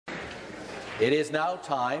It is now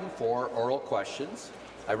time for oral questions.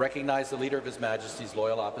 I recognize the Leader of His Majesty's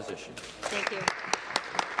Loyal Opposition. Thank you.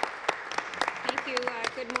 Thank you.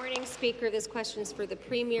 Good morning, Speaker. This question is for the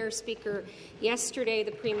Premier. Speaker, yesterday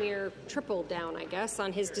the Premier tripled down, I guess,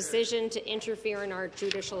 on his decision to interfere in our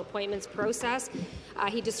judicial appointments process.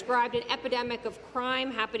 He described an epidemic of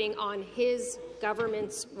crime happening on his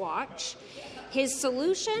government's watch. His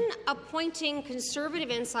solution? Appointing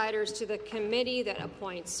Conservative insiders to the committee that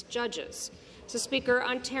appoints judges. So, Speaker,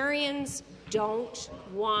 Ontarians don't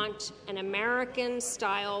want an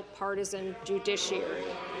American-style partisan judiciary.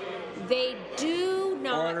 They do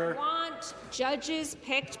not want judges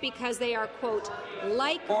picked because they are, quote,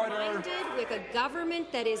 like-minded with a government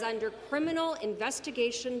that is under criminal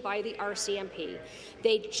investigation by the RCMP.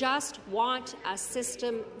 They just want a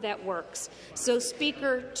system that works. So,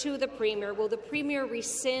 Speaker, to the Premier, will the Premier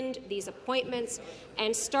rescind these appointments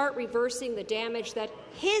and start reversing the damage that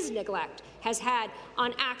his neglect has had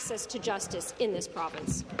on access to justice in this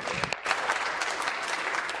province?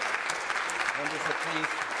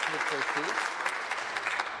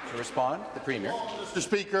 To respond, the Premier. Mr.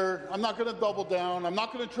 Speaker, I'm not going to double down. I'm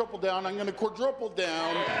not going to triple down. I'm going to quadruple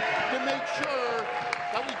down to make sure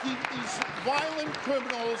that we keep these violent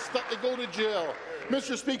criminals that they go to jail.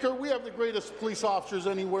 Mr. Speaker, we have the greatest police officers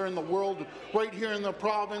anywhere in the world right here in the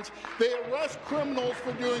province. They arrest criminals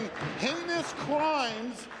for doing heinous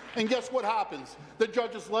crimes, and guess what happens? The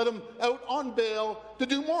judges let them out on bail to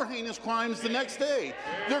do more heinous crimes the next day.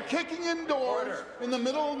 They're kicking in doors in the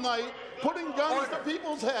middle of the night, putting guns to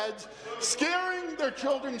people's heads, scaring their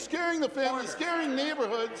children, scaring the families, scaring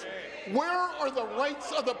neighbourhoods. Where are the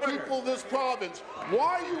rights of the people of this province?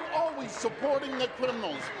 Why are you always supporting the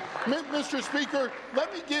criminals? Mr. Speaker,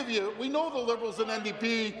 let me give you, we know the Liberals and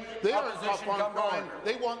NDP, they are tough on crime.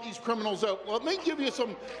 They want these criminals out. Let me give you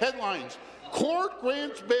some headlines. Court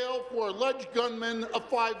grants bail for alleged gunmen of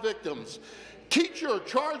 5 victims. Teacher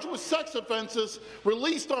charged with sex offences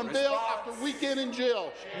released on bail after weekend in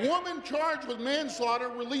jail. Woman charged with manslaughter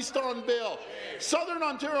released on bail. Southern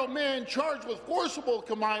Ontario man charged with forcible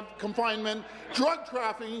confinement, drug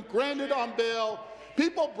trafficking granted on bail.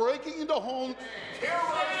 People breaking into homes. The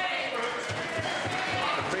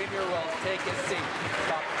Premier will take his seat.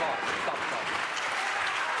 Stop the clock. Stop the clock.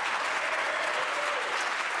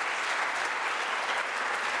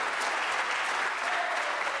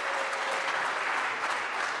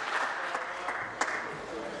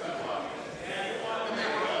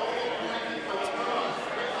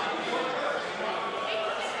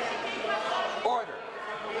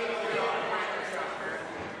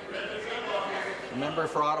 The member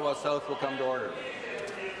for Ottawa South will come to order.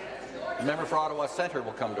 The member for Ottawa Centre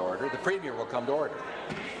will come to order. The Premier will come to order.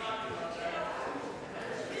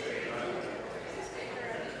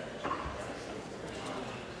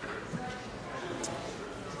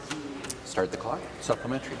 Start the clock.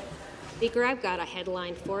 Supplementary. Speaker, I've got a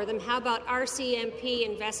headline for them. How about RCMP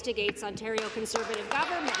investigates Ontario Conservative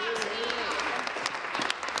government?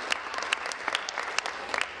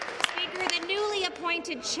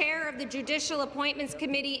 Appointed chair of the Judicial Appointments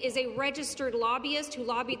Committee is a registered lobbyist who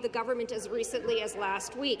lobbied the government as recently as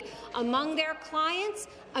last week. Among their clients,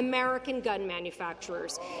 American gun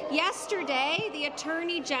manufacturers. Yesterday, the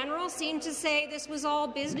Attorney General seemed to say this was all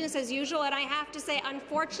business as usual, and I have to say,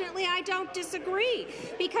 unfortunately, I don't disagree,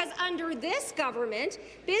 because under this government,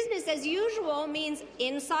 business as usual means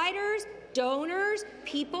insiders, donors,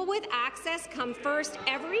 people with access come first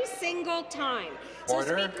every single time. So,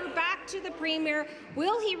 Speaker, back to the Premier.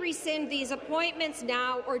 Will he rescind these appointments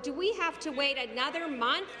now, or do we have to wait another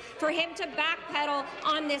month for him to backpedal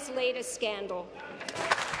on this latest scandal?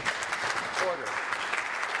 Order.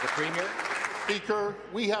 The Premier. Speaker,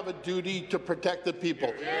 we have a duty to protect the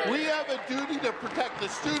people. We have a duty to protect the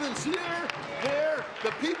students here, there,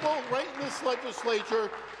 the people right in this legislature.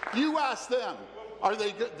 You ask them.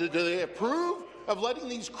 Do they approve of letting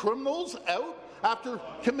these criminals out after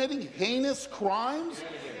committing heinous crimes,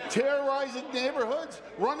 terrorizing neighbourhoods,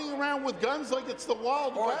 running around with guns like it's the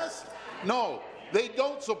Wild West? No, they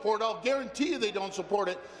don't support it. I'll guarantee you they don't support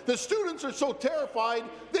it. The students are so terrified,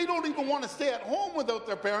 they don't even want to stay at home without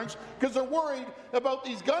their parents because they're worried about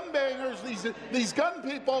these gun bangers, these gun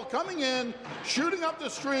people coming in, shooting up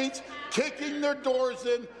the streets, kicking their doors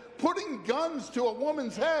in, putting guns to a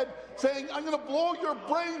woman's head, saying, I'm going to blow your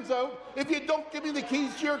brains out if you don't give me the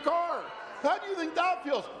keys to your car. How do you think that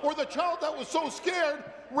feels? Or the child that was so scared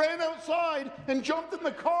ran outside and jumped in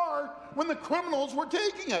the car when the criminals were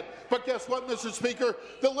taking it. But guess what, Mr. Speaker?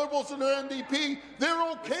 The Liberals and their NDP, they're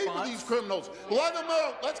okay with these criminals. Let them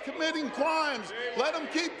out. Let's committing crimes. Let them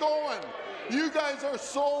keep going. You guys are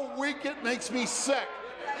so weak, it makes me sick.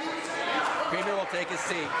 Premier will take his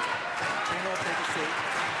seat. Premier will take his seat.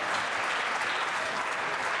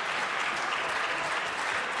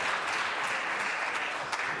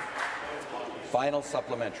 Final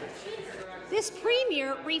supplementary. This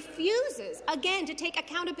Premier refuses, again, to take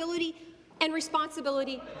accountability and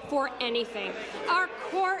responsibility for anything. Our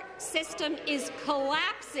court system is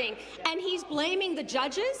collapsing, and he's blaming the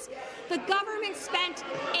judges. The government spent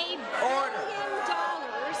 $1 billion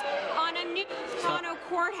on a new Toronto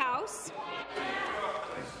courthouse.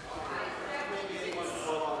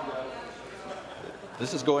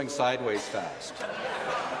 This is going sideways fast.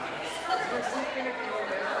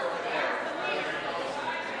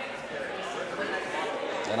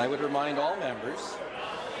 And I would remind all members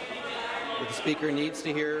that the Speaker needs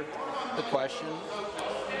to hear the question,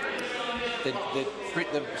 that the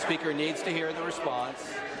Speaker needs to hear the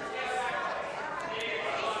response.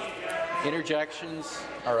 Interjections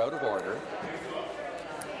are out of order.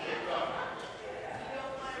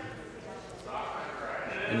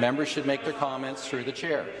 And members should make their comments through the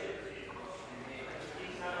chair.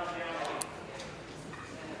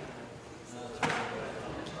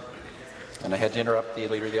 And I had to interrupt the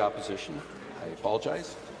Leader of the Opposition. I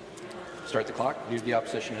apologize. Start the clock. Leader of the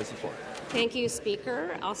Opposition has the floor. Thank you,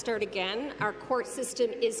 Speaker. I'll start again. Our court system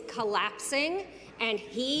is collapsing, and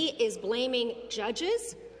he is blaming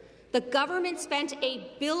judges. The government spent $1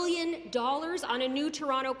 billion on a new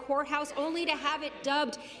Toronto courthouse only to have it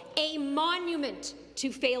dubbed a monument to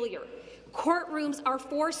failure. Courtrooms are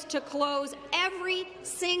forced to close every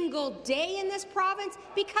single day in this province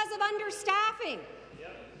because of understaffing.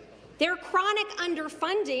 Their chronic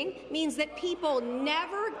underfunding means that people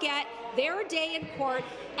never get their day in court,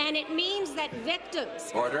 and it means that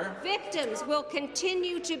victims will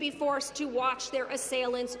continue to be forced to watch their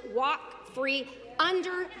assailants walk free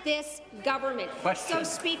under this government. So,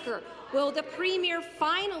 Speaker, will the Premier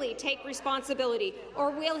finally take responsibility, or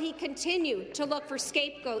will he continue to look for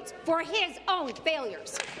scapegoats for his own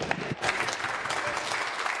failures?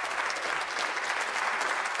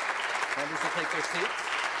 Members will take their seats.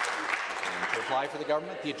 To reply for the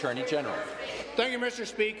government, the Attorney General. Thank you, Mr.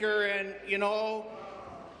 Speaker. And, you know,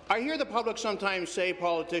 I hear the public sometimes say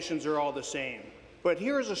politicians are all the same. But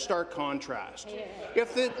here is a stark contrast.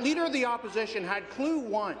 If the Leader of the Opposition had clue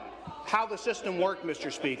one how the system worked,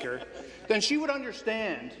 Mr. Speaker, then she would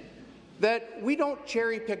understand that we don't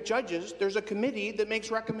cherry-pick judges. There's a committee that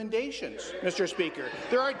makes recommendations, Mr. Speaker.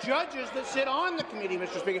 There are judges that sit on the committee,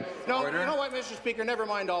 Mr. Speaker. No, you know what, Mr. Speaker? Never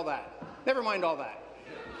mind all that. Never mind all that.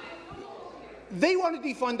 They want to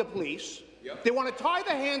defund the police. They want to tie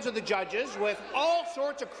the hands of the judges with all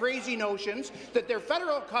sorts of crazy notions that their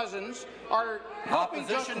federal cousins are helping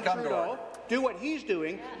Justin Trudeau do what he's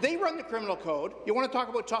doing. They run the criminal code. You want to talk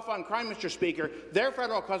about tough on crime, Mr. Speaker? Their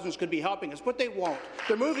federal cousins could be helping us, but they won't.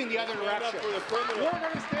 They're moving the other direction. We're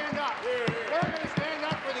going to stand up. We're going to stand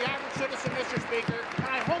up for the average citizen, Mr. Speaker, and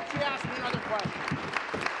I hope she asks me another question.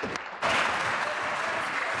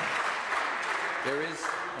 There is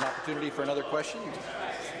an opportunity for another question.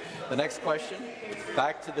 The next question,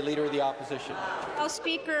 back to the Leader of the Opposition. Well,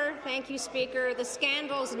 Speaker, thank you, Speaker. The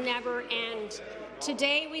scandals never end.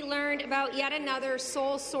 Today, we learned about yet another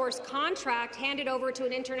sole source contract handed over to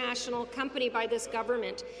an international company by this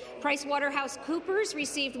government. PricewaterhouseCoopers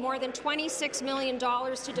received more than $26 million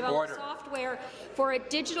to develop software for a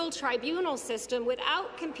digital tribunal system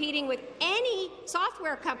without competing with any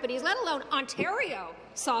software companies, let alone Ontario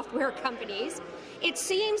software companies. It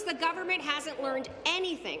seems the government hasn't learned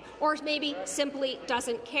anything, or maybe simply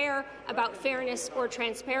doesn't care about fairness or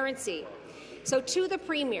transparency. So to the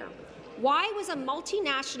Premier, why was a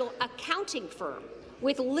multinational accounting firm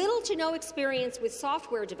with little to no experience with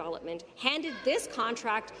software development handed this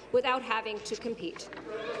contract without having to compete?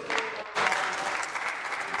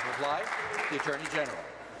 Reply, the Attorney General.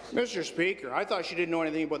 Mr. Speaker, I thought she didn't know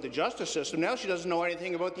anything about the justice system. Now she doesn't know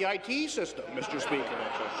anything about the IT system, Mr. Speaker.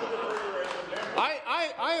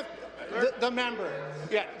 The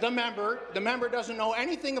member doesn't know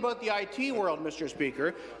anything about the IT world, Mr.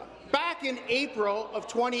 Speaker. Back in April of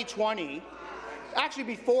 2020, actually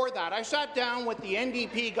before that, I sat down with the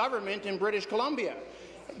NDP government in British Columbia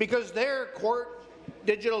because their court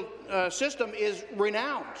digital system is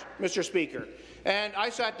renowned, Mr. Speaker. And I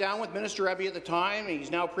sat down with Minister Eby at the time, he's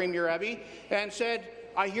now Premier Eby, and said,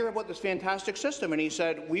 I hear about this fantastic system. And he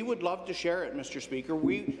said, we would love to share it, Mr. Speaker.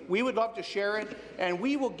 We would love to share it, and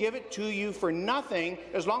we will give it to you for nothing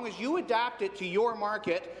as long as you adapt it to your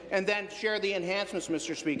market and then share the enhancements,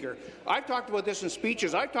 Mr. Speaker. I've talked about this in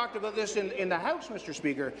speeches. I've talked about this in the House, Mr.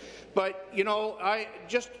 Speaker. But you know,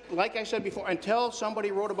 like I said before, until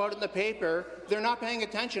somebody wrote about it in the paper, they're not paying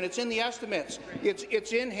attention. It's in the estimates.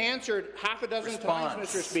 It's in Hansard half a dozen times,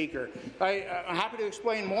 Mr. Speaker. I'm happy to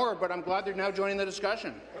explain more, but I'm glad they're now joining the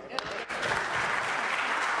discussion.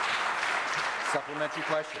 Supplementary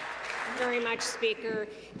question. Very much, Speaker.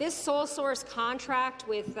 This sole source contract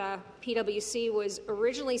with PwC was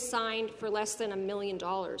originally signed for less than $1 million.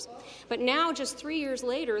 But now, just 3 years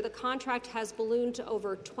later, the contract has ballooned to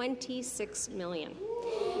over $26 million.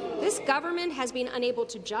 This government has been unable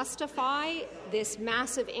to justify this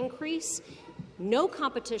massive increase. No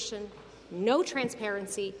competition, no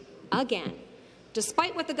transparency, again.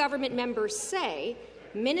 Despite what the government members say,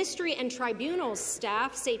 Ministry and Tribunals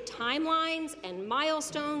staff say timelines and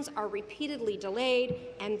milestones are repeatedly delayed,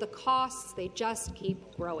 and the costs, they just keep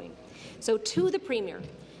growing. So to the Premier,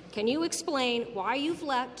 can you explain why you've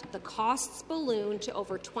let the costs balloon to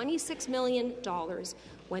over $26 million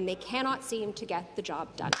when they cannot seem to get the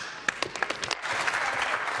job done?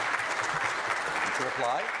 To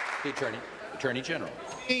reply, the Attorney General.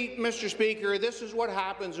 Mr. Speaker, this is what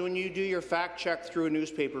happens when you do your fact check through a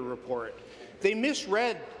newspaper report. They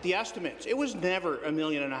misread the estimates. It was never $1.5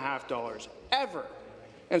 million, ever.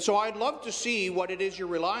 And so I'd love to see what it is you're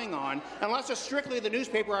relying on, unless it's strictly the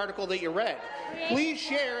newspaper article that you read. Please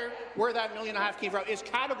share where that $1.5 million came from. It's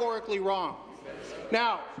categorically wrong.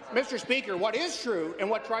 Now, Mr. Speaker, what is true and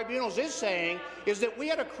what Tribunals is saying is that we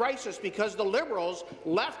had a crisis because the Liberals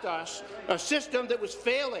left us a system that was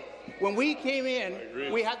failing. When we came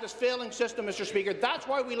in, we had this failing system, Mr. Speaker. That's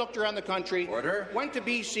why we looked around the country, went to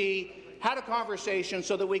BC, had a conversation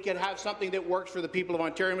so that we could have something that works for the people of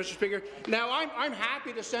Ontario, Mr. Speaker. Now, I'm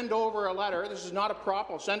happy to send over a letter. This is not a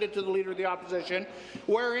prop. I'll send it to the Leader of the Opposition,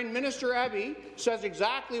 wherein Minister Eby says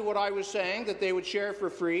exactly what I was saying, that they would share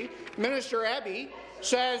for free. Minister Eby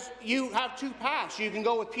says you have two paths. You can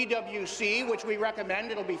go with PwC, which we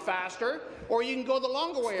recommend. It'll be faster, or you can go the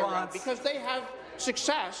longer way around, because they have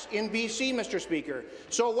success in BC, Mr. Speaker.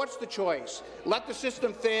 So what's the choice? Let the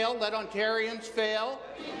system fail, let Ontarians fail,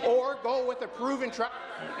 or go with a proven track?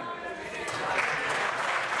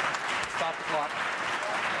 Stop the clock.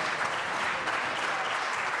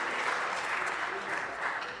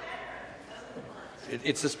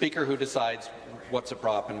 It's the Speaker who decides what's a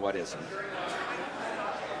prop and what isn't.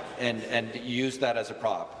 And use that as a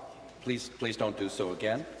prop. Please don't do so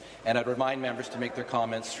again. And I'd remind members to make their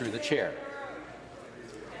comments through the chair.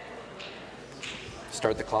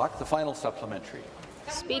 Start the clock. The final supplementary.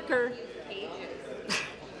 Speaker,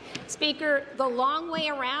 the long way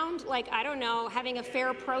around, like, I don't know, having a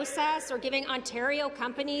fair process or giving Ontario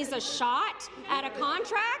companies a shot at a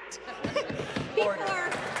contract?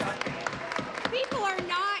 People are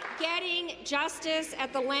not getting justice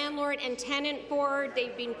at the Landlord and Tenant Board.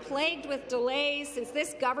 They've been plagued with delays since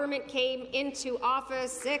this government came into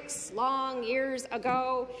office 6 long years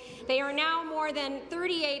ago. They are now more than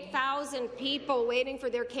 38,000 people waiting for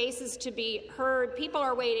their cases to be heard. People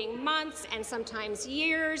are waiting months and sometimes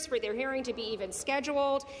years for their hearing to be even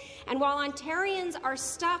scheduled. And while Ontarians are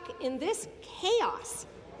stuck in this chaos,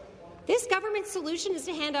 this government's solution is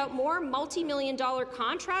to hand out more multi-million-dollar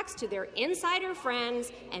contracts to their insider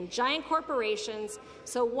friends and giant corporations.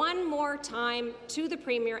 So one more time to the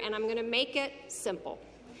Premier, and I'm going to make it simple.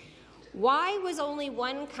 Why was only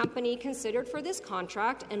one company considered for this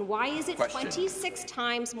contract, and why is it 26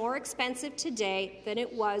 times more expensive today than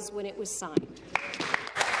it was when it was signed? And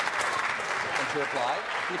to reply,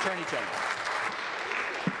 the Attorney General.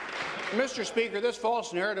 Mr. Speaker, this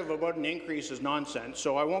false narrative about an increase is nonsense,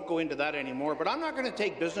 so I won't go into that anymore, but I'm not going to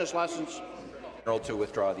take business lessons. To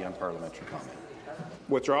withdraw the unparliamentary comment.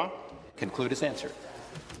 Withdraw? Conclude his answer.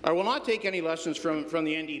 I will not take any lessons from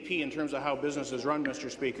the NDP in terms of how business is run, Mr.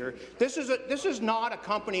 Speaker. This is not a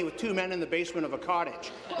company with two men in the basement of a cottage.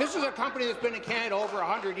 This is a company that's been in Canada over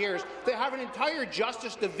 100 years. They have an entire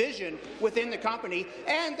justice division within the company,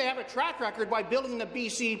 and they have a track record by building the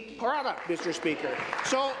BC product, Mr. Speaker.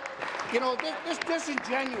 So, you know, this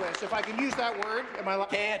disingenuous, if I can use that word. Am I?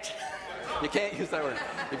 Can't. You can't use that word.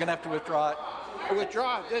 You're going to have to withdraw it.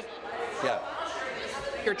 Withdraw. Yeah.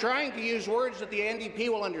 You're trying to use words that the NDP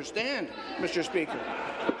will understand, Mr. Speaker.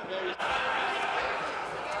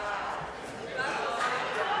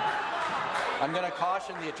 I'm going to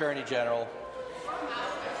caution the Attorney General.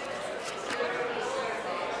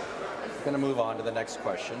 I'm going to move on to the next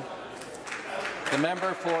question. The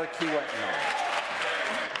member for Kiiwetinoong.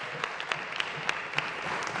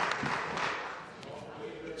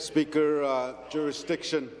 Speaker,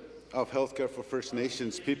 jurisdiction of healthcare for First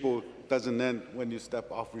Nations people doesn't end when you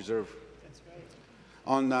step off reserve.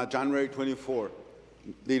 On January 24,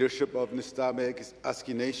 leadership of Nistabe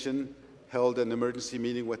Aski Nation held an emergency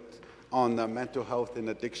meeting on mental health and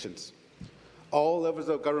addictions. All levels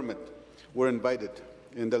of government were invited,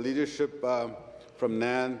 and the leadership from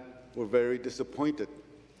NAN were very disappointed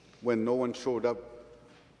when no one showed up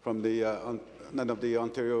from none of the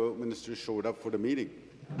Ontario ministers showed up for the meeting.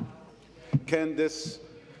 Can this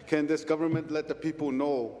government let the people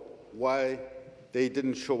know why they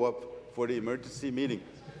didn't show up for the emergency meeting?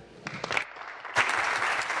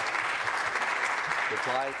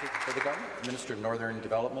 Reply for the government. Minister of Northern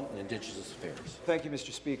Development and Indigenous Affairs. Thank you,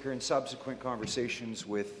 Mr. Speaker. In subsequent conversations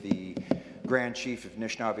with the Grand Chief of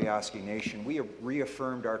Anishinaabe Nation, we have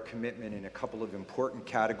reaffirmed our commitment in a couple of important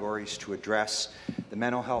categories to address the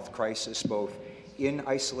mental health crisis, both in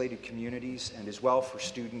isolated communities and as well for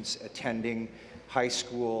students attending high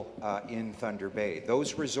school in Thunder Bay.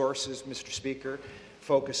 Those resources, Mr. Speaker,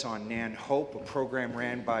 focus on NAN Hope, a program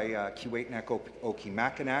ran by Kiwetnek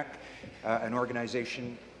Okimakanak, an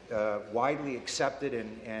organization widely accepted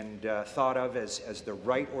and thought of as the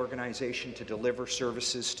right organization to deliver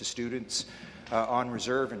services to students on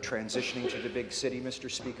reserve and transitioning to the big city, Mr.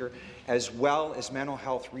 Speaker, as well as mental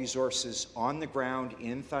health resources on the ground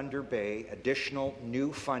in Thunder Bay, additional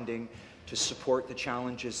new funding to support the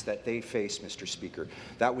challenges that they face, Mr. Speaker.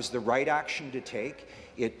 That was the right action to take.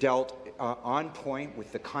 It dealt on point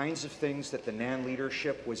with the kinds of things that the NAN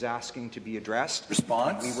leadership was asking to be addressed.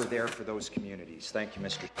 Response? We were there for those communities. Thank you,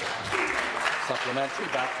 Mr. Speaker. Supplementary,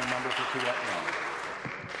 back to the member for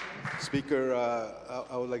Kiwetinoong. Speaker,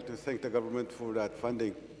 I would like to thank the government for that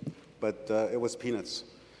funding, but it was peanuts.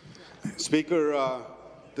 Speaker,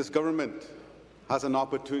 this government has an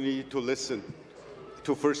opportunity to listen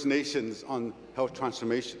to First Nations on health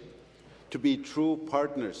transformation, to be true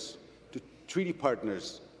partners, to treaty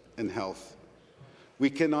partners in health. We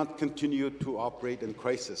cannot continue to operate in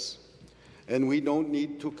crisis, and we don't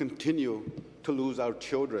need to continue to lose our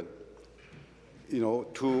children,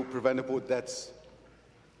 to preventable deaths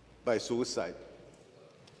by suicide.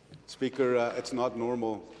 Speaker, it's not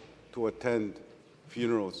normal to attend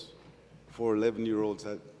funerals for 11-year-olds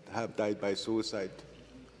that have died by suicide.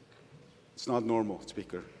 It's not normal,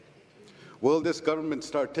 Speaker. Will this government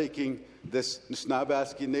start taking this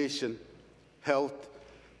Anishinaabe Nation health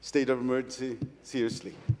state of emergency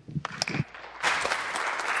seriously?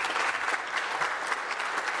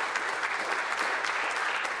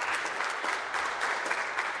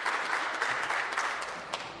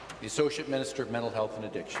 The Associate Minister of Mental Health and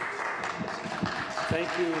Addictions. Thank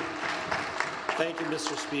you. Thank you,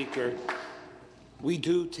 Mr. Speaker. We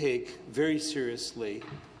do take very seriously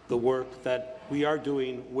the work that we are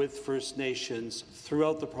doing with First Nations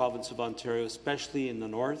throughout the province of Ontario, especially in the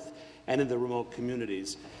north and in the remote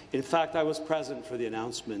communities. In fact, I was present for the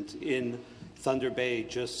announcement in Thunder Bay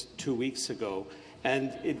just 2 weeks ago,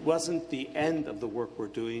 and it wasn't the end of the work we're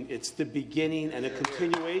doing, it's the beginning and a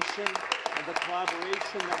continuation of the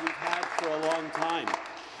collaboration that we've had for a long time.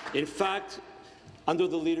 In fact, under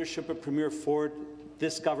the leadership of Premier Ford,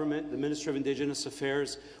 this government, the Minister of Indigenous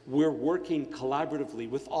Affairs, we're working collaboratively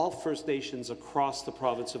with all First Nations across the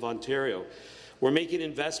province of Ontario. We're making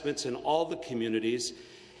investments in all the communities,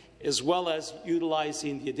 as well as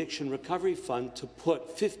utilizing the Addiction Recovery Fund to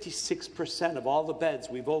put 56% of all the beds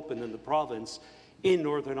we've opened in the province in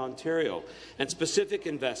Northern Ontario, and specific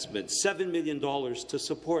investments, $7 million to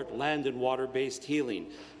support land and water-based healing,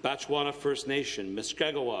 Batchewana First Nation,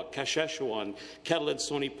 Muskegwa, Kasheshawan, Kettle and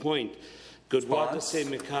Stony Point, Goodwatase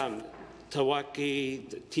Mikam,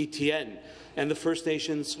 Tawaki TTN, and the First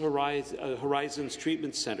Nations Horizons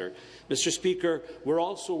Treatment Centre. Mr. Speaker, we're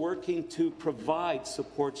also working to provide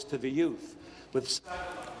supports to the youth.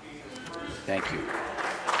 Thank you.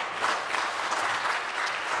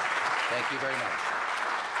 Thank you very much.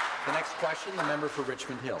 The next question, the member for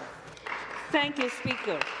Richmond Hill. Thank you,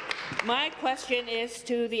 Speaker. My question is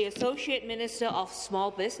to the Associate Minister of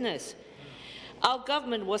Small Business. Our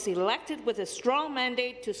government was elected with a strong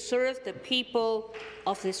mandate to serve the people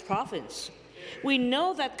of this province. We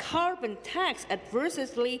know that carbon tax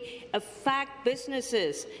adversely affects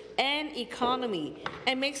businesses and economy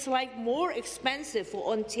and makes life more expensive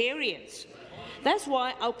for Ontarians. That's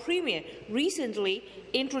why our Premier recently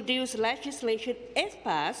introduced legislation, if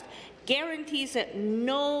passed, guarantees that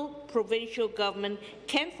no provincial government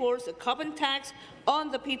can force a carbon tax on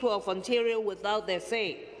the people of Ontario without their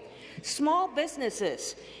say. Small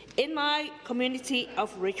businesses in my community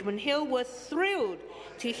of Richmond Hill were thrilled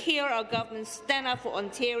to hear our government stand up for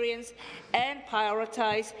Ontarians and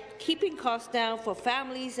prioritise keeping costs down for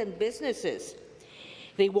families and businesses.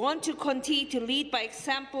 They want to continue to lead by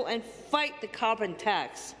example and fight the carbon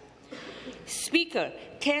tax. Speaker,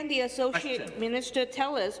 can the Associate Minister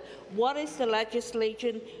tell us what is the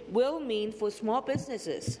legislation will mean for small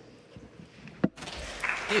businesses?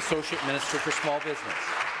 The Associate Minister for Small Business.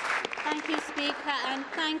 Thank you, Speaker, and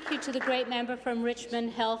thank you to the great member from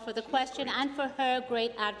Richmond Hill for the question and for her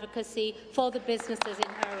great advocacy for the businesses in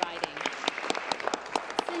her riding.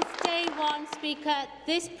 Since day one, Speaker,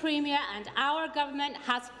 this Premier and our government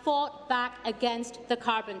has fought back against the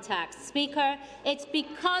carbon tax. Speaker, it's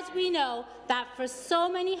because we know that for so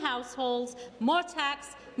many households, more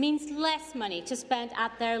tax means less money to spend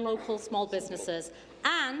at their local small businesses.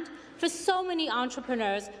 And for so many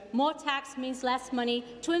entrepreneurs, more tax means less money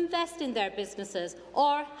to invest in their businesses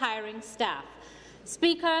or hiring staff.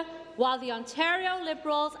 Speaker, while the Ontario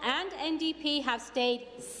Liberals and NDP have stayed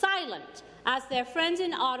silent as their friends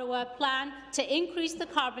in Ottawa plan to increase the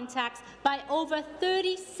carbon tax by over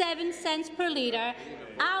 37 cents per litre,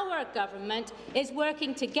 our government is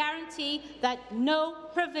working to guarantee that no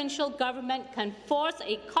provincial government can force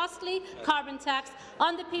a costly carbon tax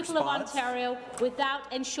on the people of Ontario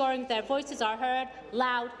without ensuring their voices are heard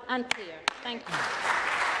loud and clear. Thank you.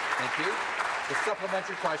 Thank you. The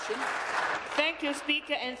supplementary question. Thank you,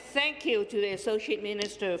 Speaker, and thank you to the Associate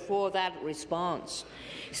Minister for that response.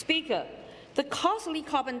 Speaker, the costly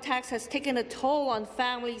carbon tax has taken a toll on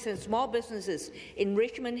families and small businesses in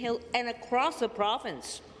Richmond Hill and across the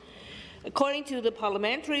province. According to the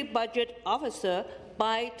Parliamentary Budget Officer,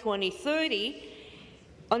 by 2030,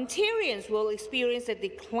 Ontarians will experience a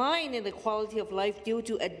decline in the quality of life due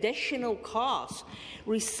to additional costs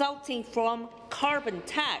resulting from carbon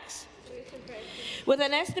tax. With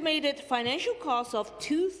an estimated financial cost of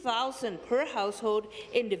 $2,000 per household,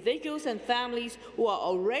 individuals and families who are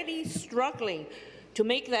already struggling to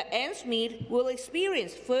make their ends meet will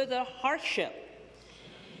experience further hardship.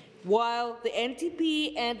 While the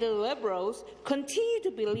NDP and the Liberals continue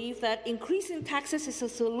to believe that increasing taxes is a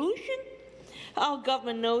solution, our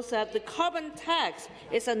government knows that the carbon tax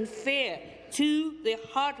is unfair to the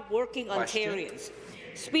hard-working Ontarians.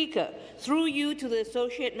 Speaker, through you to the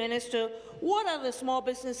Associate Minister, what are the small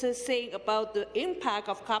businesses saying about the impact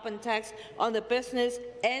of carbon tax on the business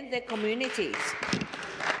and their communities?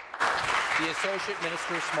 The Associate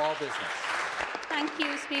Minister of Small Business. Thank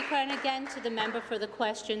you, Speaker, and again to the member for the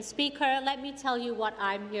question. Speaker, let me tell you what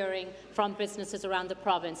I'm hearing from businesses around the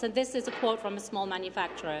province, and this is a quote from a small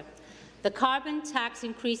manufacturer. The carbon tax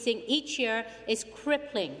increasing each year is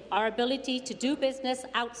crippling our ability to do business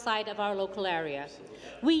outside of our local area.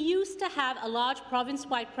 We used to have a large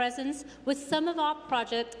province-wide presence with some of our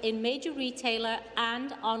projects in major retailer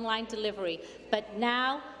and online delivery, but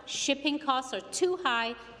now shipping costs are too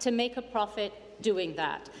high to make a profit doing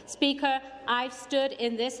that. Speaker, I've stood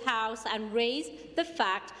in this House and raised the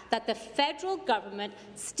fact that the federal government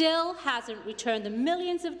still hasn't returned the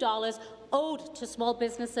millions of dollars owed to small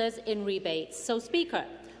businesses in rebates. So, Speaker,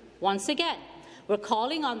 once again, we're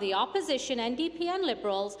calling on the opposition, NDP and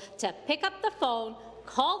Liberals, to pick up the phone,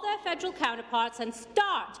 call their federal counterparts and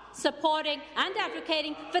start supporting and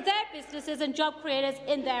advocating for their businesses and job creators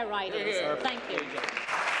in their ridings. Thank you.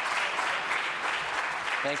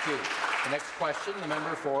 Thank you. The next question, the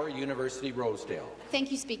member for University Rosedale.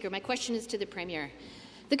 Thank you, Speaker. My question is to the Premier.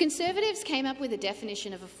 The Conservatives came up with a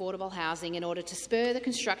definition of affordable housing in order to spur the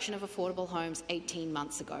construction of affordable homes 18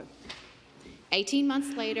 months ago. 18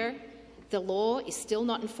 months later, the law is still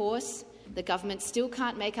not in force. The government still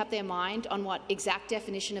can't make up their mind on what exact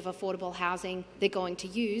definition of affordable housing they're going to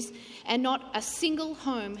use, and not a single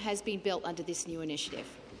home has been built under this new initiative.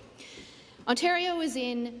 Ontario is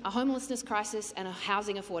in a homelessness crisis and a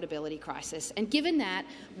housing affordability crisis, and given that,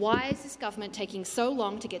 why is this government taking so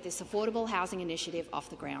long to get this affordable housing initiative off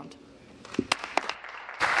the ground?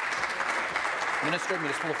 Minister of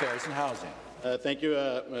Municipal Affairs and Housing. Thank you,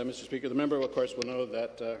 Mr. Speaker. The member, of course, will know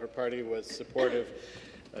that her party was supportive.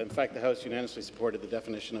 In fact, the House unanimously supported the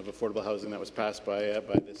definition of affordable housing that was passed by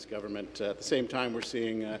this government. At the same time, we're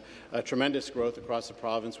seeing tremendous growth across the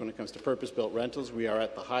province when it comes to purpose-built rentals. We are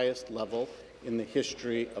at the highest level in the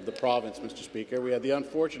history of the province, Mr. Speaker. We had the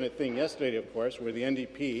unfortunate thing yesterday, of course, where the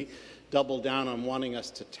NDP doubled down on wanting us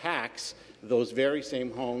to tax those very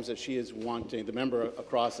same homes that she is wanting, the member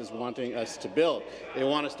across is wanting us to build. They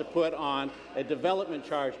want us to put on a development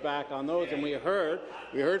charge back on those, and we heard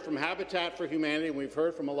from Habitat for Humanity, and we've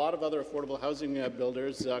heard from a lot of other affordable housing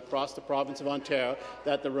builders across the province of Ontario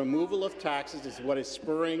that the removal of taxes is what is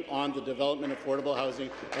spurring on the development of affordable housing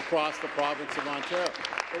across the province of Ontario.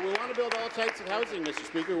 But we want to build all types of housing, Mr.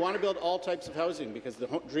 Speaker. We want to build all types of housing because the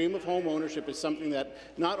dream of home ownership is something that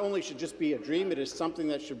not only should just be a dream, it is something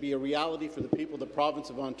that should be a reality for the people of the province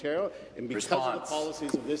of Ontario. And because of the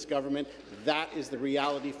policies of this government, that is the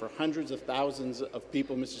reality for hundreds of thousands of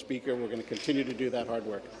people, Mr. Speaker. We're going to continue to do that hard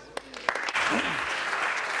work.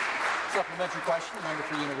 Supplementary question, the member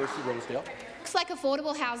for University of Rosedale. Looks like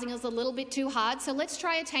affordable housing is a little bit too hard, so let's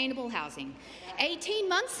try attainable housing. 18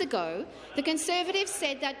 months ago, the Conservatives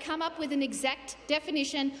said they'd come up with an exact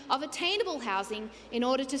definition of attainable housing in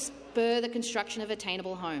order to spur the construction of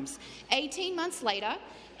attainable homes. 18 months later,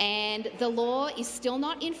 and the law is still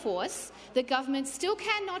not in force, the government still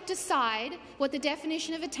cannot decide what the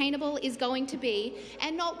definition of attainable is going to be,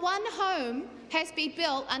 and not one home has been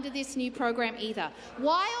built under this new program either.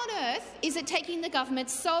 Why on earth is it taking the government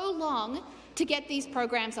so long to get these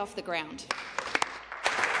programs off the ground?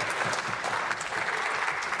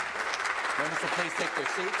 Members will please take their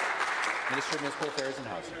seats. Minister of Municipal Affairs and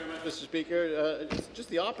Housing. Mr. Speaker, it's just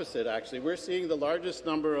the opposite, actually. We're seeing the largest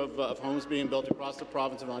number of homes being built across the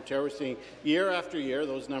province of Ontario. We're seeing year after year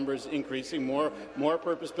those numbers increasing, more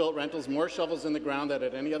purpose-built rentals, more shovels in the ground than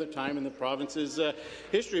at any other time in the province's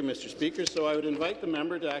history, Mr. Speaker. So I would invite the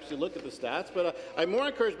member to actually look at the stats. But I'm more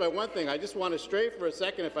encouraged by one thing. I just want to stray for a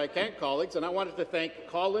second, if I can, colleagues, and I wanted to thank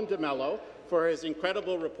Colin DeMello for his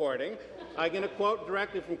incredible reporting. I'm going to quote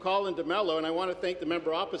directly from Colin DeMello, and I want to thank the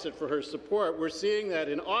member opposite for her support. We're seeing that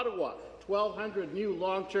in Ottawa, 1,200 new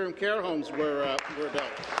long-term care homes were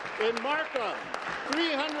built. In Markham,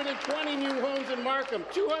 320 new homes in Markham,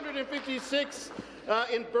 256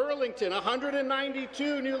 in Burlington,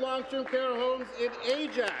 192 new long-term care homes in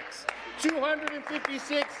Ajax,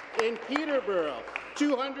 256 in Peterborough,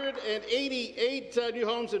 288 new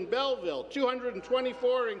homes in Belleville,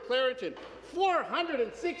 224 in Clarington,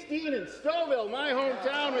 416 in Stouffville, my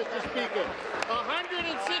hometown, Mr. Speaker,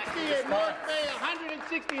 160 in North Bay,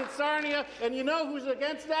 160 in Sarnia, and you know who's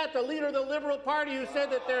against that? The leader of the Liberal Party, who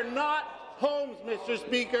said that they're not homes, Mr.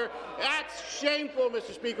 Speaker. That's shameful,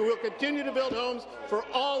 Mr. Speaker. We'll continue to build homes for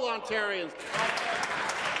all Ontarians.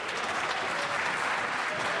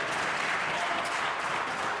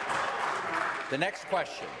 The next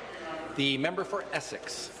question, the member for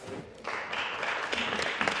Essex.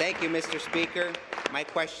 Thank you, Mr. Speaker. My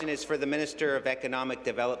question is for the Minister of Economic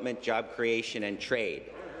Development, Job Creation and Trade.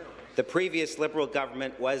 The previous Liberal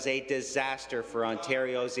government was a disaster for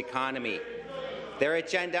Ontario's economy. Their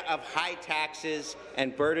agenda of high taxes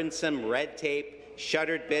and burdensome red tape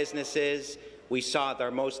shuttered businesses. We saw their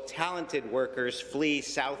most talented workers flee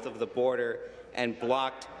south of the border and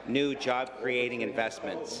blocked new job-creating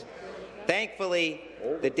investments. Thankfully,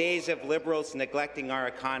 the days of Liberals neglecting our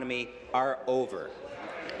economy are over.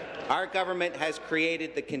 Our government has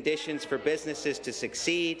created the conditions for businesses to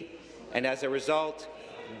succeed, and as a result,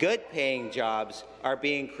 good-paying jobs are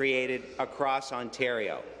being created across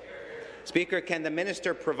Ontario. Speaker, can the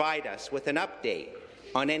minister provide us with an update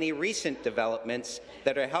on any recent developments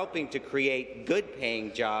that are helping to create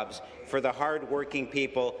good-paying jobs for the hard-working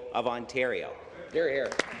people of Ontario? Hear, hear.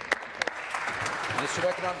 Minister of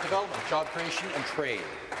Economic Development, Job Creation and Trade.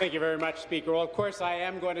 Thank you very much, Speaker. Well, of course, I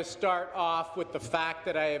am going to start off with the fact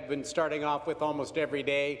that I have been starting off with almost every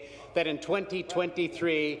day, that in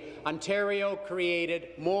 2023, Ontario created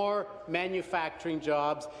more manufacturing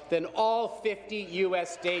jobs than all 50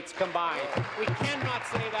 U.S. states combined. We cannot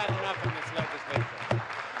say that enough in this legislation.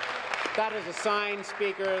 That is a sign,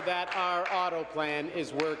 Speaker, that our auto plan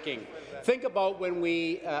is working. Think about when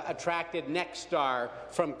we attracted Nexstar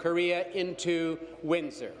from Korea into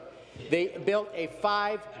Windsor. They built a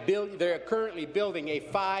they're currently building a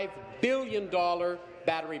 $5 billion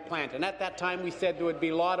battery plant. And at that time, we said there would be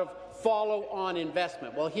a lot of follow-on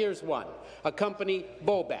investment. Well, here's one. A company,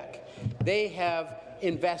 Bobek. They have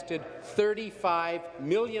invested $35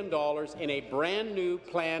 million in a brand-new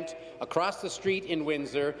plant across the street in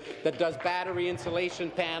Windsor that does battery insulation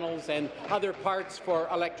panels and other parts for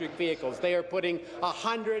electric vehicles. They are putting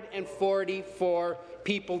 144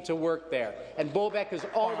 people to work there. And Bobek is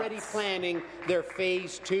already planning their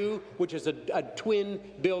Phase 2, which is a twin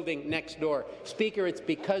building next door. Speaker, it's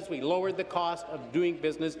because we lowered the cost of doing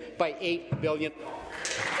business by $8 billion.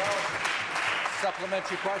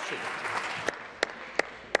 Supplementary question.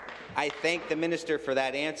 I thank the minister for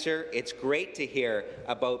that answer. It's great to hear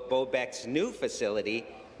about Bobek's new facility,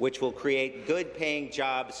 which will create good-paying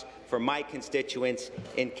jobs for my constituents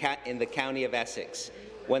in the county of Essex.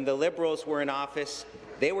 When the Liberals were in office,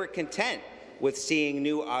 they were content with seeing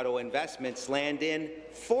new auto investments land in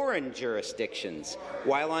foreign jurisdictions,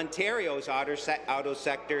 while Ontario's auto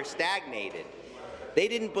sector stagnated. They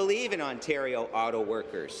didn't believe in Ontario auto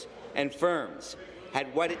workers and firms.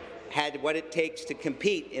 had what it takes to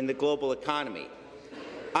compete in the global economy.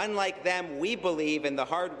 Unlike them, we believe in the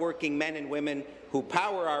hard-working men and women who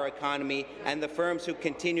power our economy and the firms who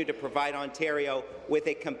continue to provide Ontario with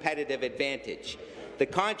a competitive advantage. The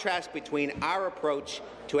contrast between our approach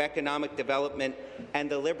to economic development and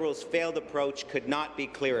the Liberals' failed approach could not be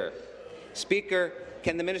clearer. Speaker,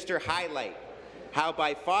 can the minister highlight how,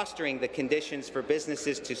 by fostering the conditions for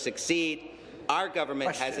businesses to succeed, our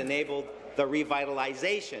government has enabled the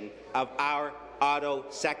revitalization of our auto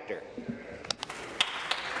sector?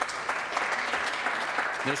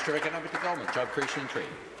 Minister of Economic Development, Job Creation and Trade.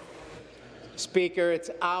 Speaker, it's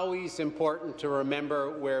always important to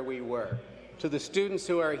remember where we were. To the students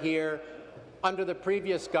who are here, under the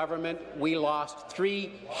previous government, we lost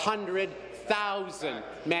 300,000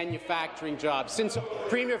 manufacturing jobs. Since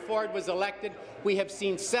Premier Ford was elected, we have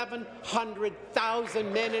seen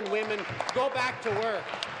 700,000 men and women go back to work.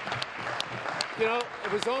 You know,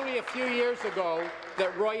 it was only a few years ago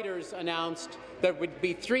that Reuters announced there would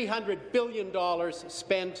be $300 billion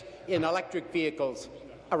spent in electric vehicles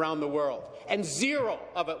around the world, and zero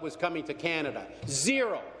of it was coming to Canada.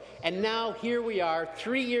 Zero. And now here we are,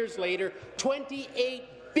 3 years later, $28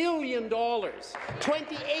 billion.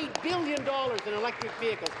 $28 billion in electric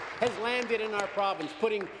vehicles has landed in our province,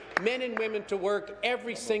 putting men and women to work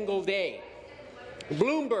every single day.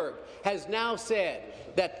 Bloomberg has now said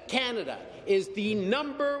that Canada is the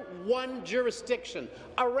 #1 jurisdiction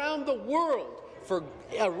around the world for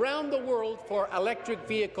electric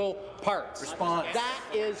vehicle parts. Response. That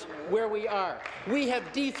is where we are. We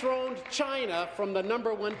have dethroned China from the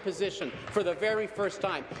 #1 position for the very first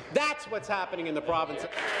time. That's what's happening in the province.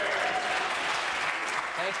 Thank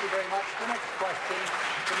you very much. The next question,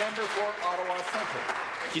 the member for Ottawa Centre.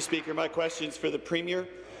 Thank you, Speaker. My question is for the Premier.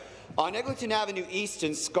 On Eglinton Avenue East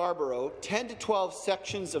in Scarborough, 10 to 12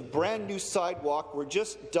 sections of brand-new sidewalk were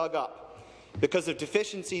just dug up because of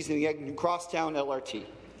deficiencies in the Eglinton Crosstown LRT.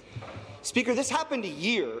 Speaker, this happened a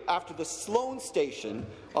year after the Sloane station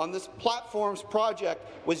on this platform's project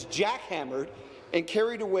was jackhammered and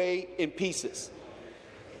carried away in pieces.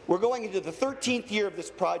 We're going into the 13th year of this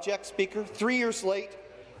project, Speaker, 3 years late,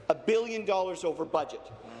 $1 billion over budget.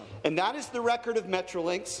 And that is the record of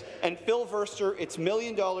Metrolinx and Phil Verster, its $1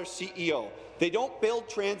 million CEO. They don't build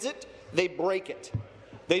transit, they break it.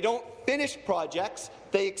 They don't finish projects,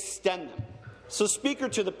 they extend them. So, Speaker,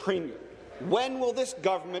 to the Premier, when will this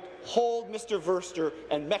government hold Mr. Verster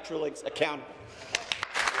and Metrolinx accountable?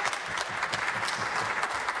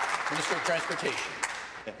 Minister of Transportation.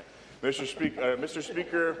 Mr.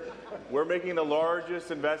 Speaker, we're making the largest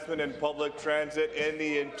investment in public transit in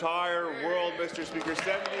the entire world, Mr. Speaker,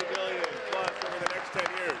 $70 billion plus over the next 10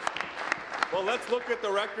 years. Well, let's look at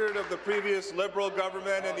the record of the previous Liberal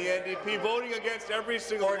government and the NDP voting against every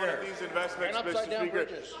single one of these investments, Mr. Speaker.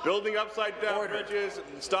 Building upside-down bridges,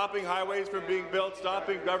 stopping highways from being built,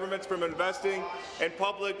 stopping governments from investing in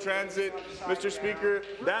public transit. Mr. Speaker,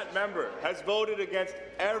 that member has voted against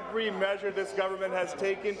every measure this government has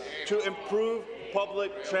taken to improve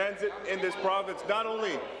public transit in this province. Not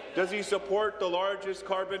only does he support the largest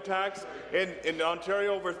carbon tax in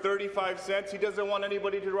Ontario, over 35 cents? He doesn't want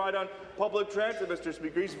anybody to ride on public transit, Mr.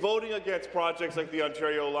 Speaker. He's voting against projects like the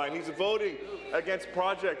Ontario line. He's voting against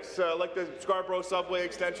projects like the Scarborough subway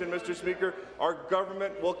extension, Mr. Speaker. Our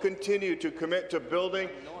government will continue to commit to building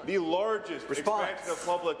the largest expansion of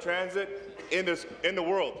public transit in the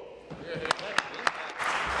world.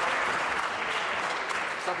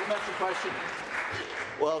 Supplementary question.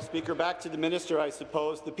 Well, Speaker, back to the minister, I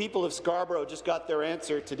suppose. The people of Scarborough just got their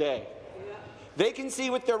answer today. They can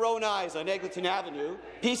see with their own eyes on Eglinton Avenue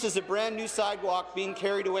pieces of brand-new sidewalk being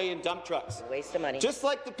carried away in dump trucks. Waste of money. Just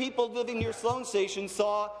like the people living near Sloane Station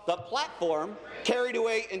saw the platform carried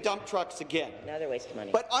away in dump trucks again. Another waste of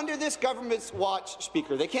money. But under this government's watch,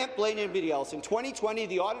 Speaker, they can't blame anybody else. In 2020,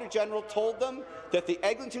 the Auditor General told them that the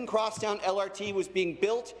Eglinton Crosstown LRT was being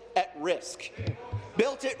built at risk.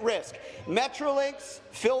 Built at risk. Metrolinx,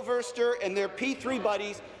 Phil Verster, and their P3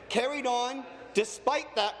 buddies carried on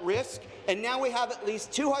despite that risk, and now we have at least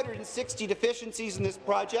 260 deficiencies in this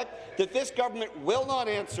project that this government will not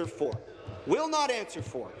answer for. Will not answer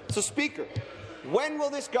for. So, Speaker, when will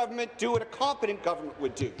this government do what a competent government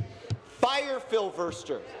would do? Fire Phil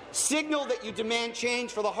Verster. Signal that you demand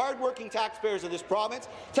change for the hard-working taxpayers of this province.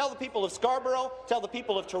 Tell the people of Scarborough, tell the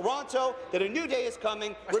people of Toronto that a new day is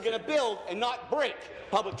coming. We're going to build and not break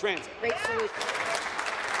public transit. Great solution.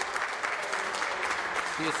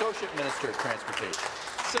 The Associate Minister of Transportation.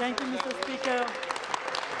 Thank you, Mr. Speaker.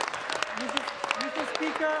 Mr.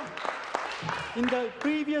 Speaker, In the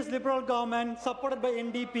previous Liberal government, supported by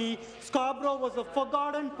NDP, Scarborough was a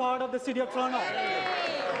forgotten part of the City of Toronto.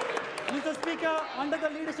 Mr. Speaker, under the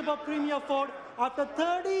leadership of Premier Ford, after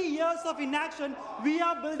 30 years of inaction, we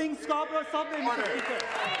are building Scarborough Subway, Mr. Speaker.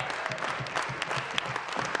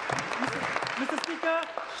 Mr. Speaker,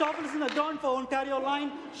 shovel is in the ground for Ontario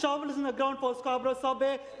Line, shovel is in the ground for Scarborough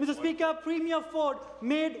Subway. Mr. Speaker, Premier Ford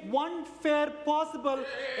made one fare possible.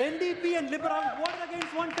 NDP and Liberal voted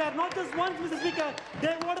against one fare, not just once, Mr. Speaker.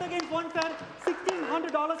 They voted against one fare,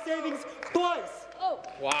 $1,600 savings twice. Oh.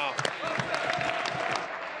 Wow.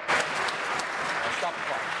 Stop the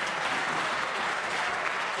clock.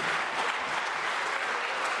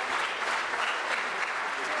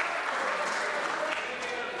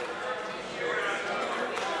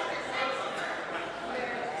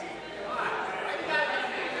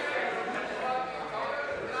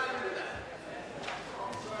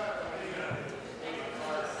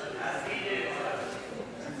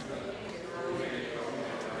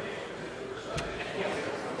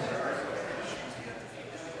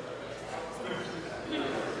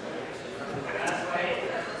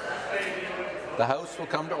 The House will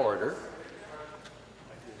come to order.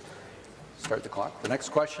 Start the clock. The next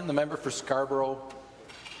question, the member for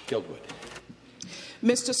Scarborough-Guildwood.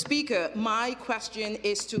 Mr. Speaker, my question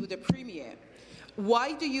is to the Premier.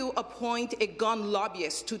 Why do you appoint a gun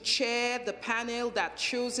lobbyist to chair the panel that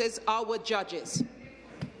chooses our judges?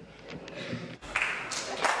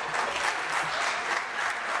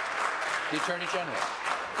 The Attorney General.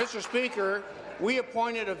 Mr. Speaker, we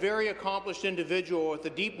appointed a very accomplished individual with a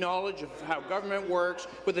deep knowledge of how government works,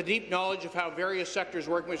 with a deep knowledge of how various sectors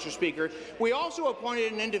work, Mr. Speaker. We also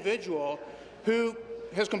appointed an individual who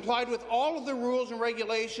has complied with all of the rules and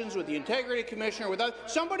regulations, with the Integrity Commissioner, with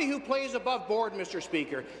somebody who plays above board, Mr.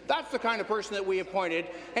 Speaker. That's the kind of person that we appointed,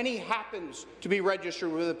 and he happens to be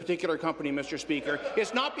registered with a particular company, Mr. Speaker.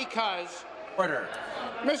 It's not because... Order.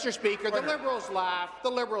 Mr. Speaker, the Liberals laugh. The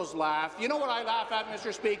Liberals laugh. You know what I laugh at,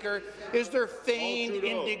 Mr. Speaker? Is their feigned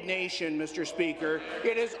indignation, Mr. Speaker.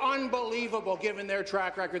 It is unbelievable, given their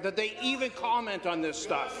track record, that they even comment on this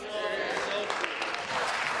stuff.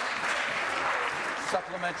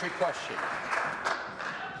 Supplementary question.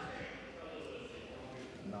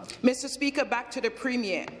 Mr. Speaker, back to the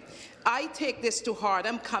Premier. I take this to heart.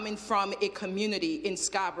 I'm coming from a community in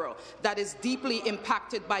Scarborough that is deeply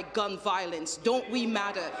impacted by gun violence. Don't we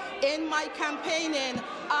matter? In my campaigning,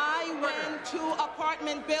 I went to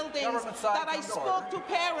apartment buildings that I spoke to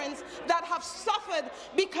parents that have suffered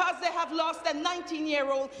because they have lost their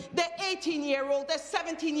 19-year-old, their 18-year-old, their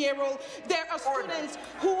 17-year-old. There are students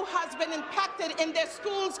who has been impacted in their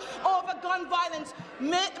schools over gun violence.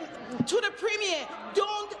 To the Premier,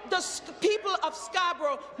 don't the people of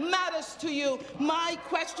Scarborough matters to you? My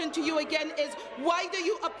question to you again is, why do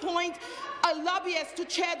you appoint a lobbyist to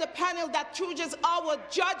chair the panel that chooses our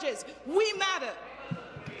judges? We matter.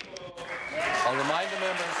 I'll remind the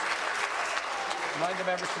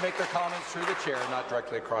members to make their comments through the chair, not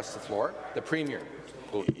directly across the floor. The Premier.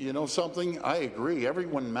 You know something? I agree.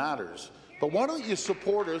 Everyone matters. But why don't you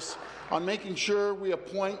support us on making sure we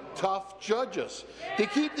appoint tough judges to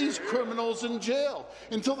keep these criminals in jail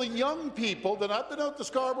until the young people that I've been out to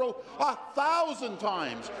Scarborough 1,000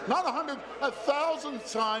 times, not 100, 1,000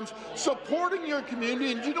 times, supporting your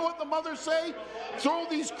community. And do you know what the mothers say? Throw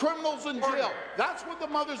these criminals in jail. That's what the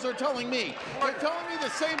mothers are telling me. They're telling me the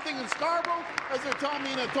same thing in Scarborough as they're telling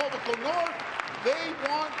me in Etobicoke North. They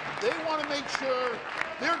want to make sure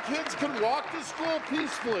their kids can walk to school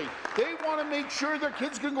peacefully. They want to make sure their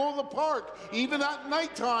kids can go to the park, even at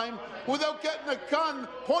nighttime, without getting a gun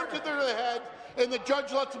pointed to their head, and the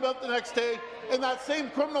judge lets them out the next day, and that same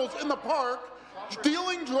criminal's in the park,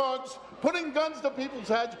 dealing drugs, putting guns to people's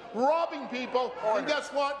heads, robbing people, and guess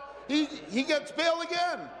what? He gets bail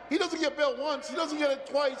again. He doesn't get bail once. He doesn't get it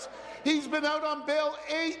twice. He's been out on bail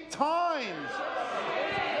 8 times.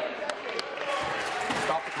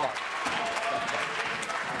 Stop the clock.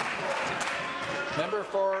 Member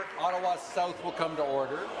for Ottawa South will come to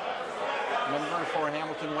order. Member for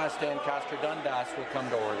Hamilton West End Castor Dundas will come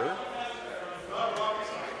to order.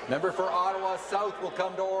 Member for Ottawa South will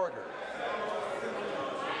come to order.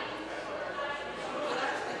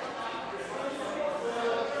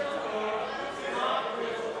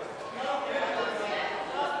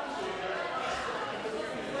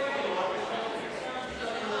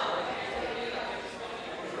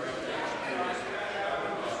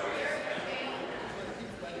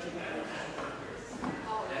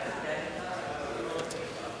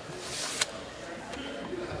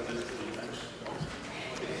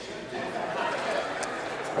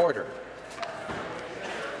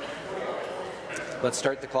 Let's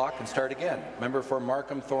start the clock and start again. Member for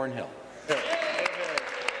Markham Thornhill.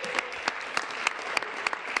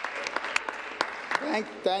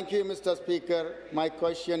 Thank you, Mr. Speaker. My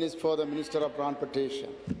question is for the Minister of Transportation.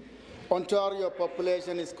 Ontario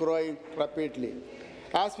population is growing rapidly.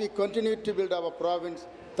 As we continue to build our province,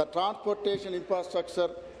 the transportation infrastructure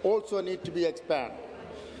also needs to be expanded.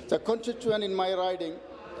 The constituent in my riding,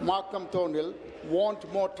 Markham Thornhill,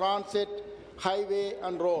 want more transit, highway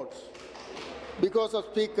and roads. Because of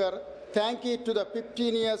Speaker, thank you to the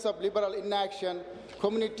 15 years of Liberal inaction,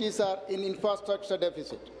 communities are in infrastructure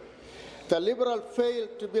deficit. The Liberal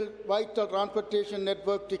failed to build vital transportation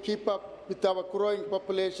network to keep up with our growing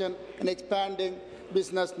population and expanding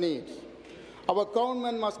business needs. Our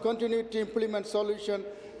government must continue to implement solutions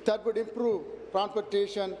that would improve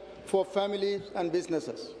transportation for families and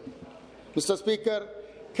businesses. Mr. Speaker,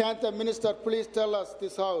 can the Minister please tell us,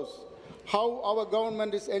 this House, how our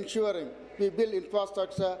government is ensuring we build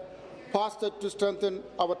infrastructure faster to strengthen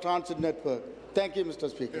our transit network? Thank you, Mr.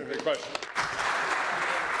 Speaker.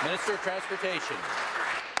 Minister of Transportation.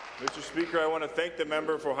 Mr. Speaker, I want to thank the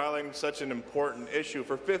member for highlighting such an important issue.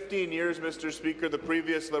 For 15 years, Mr. Speaker, the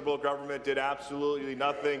previous Liberal government did absolutely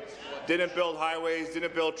nothing, didn't build highways,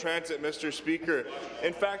 didn't build transit, Mr. Speaker.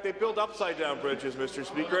 In fact, they built upside-down bridges, Mr.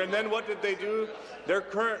 Speaker, and then what did they do? Their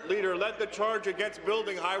current leader led the charge against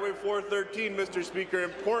building Highway 413, Mr. Speaker,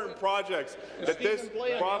 important projects that this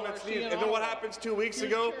province needs. And then what happens 2 weeks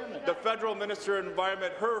ago? The federal Minister of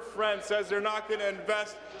Environment, her friend, says they're not going to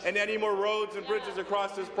invest in any more roads and bridges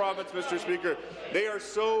across this province, Mr. Speaker. They are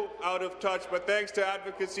so out of touch, but thanks to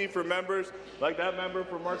advocacy for members like that member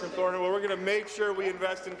for Markham Thornhill, we're going to make sure we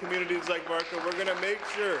invest in communities like Markham. We're going to make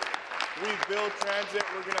sure we build transit.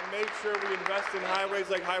 We're going to make sure we invest in highways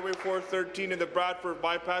like Highway 413 and the Bradford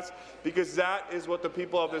bypass, because that is what the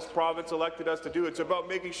people of this province elected us to do. It's about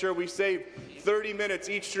making sure we save 30 minutes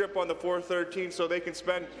each trip on the 413 so you can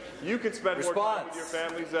spend more time with your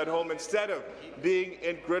families at home instead of being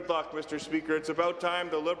in gridlock, Mr. Speaker. It's about time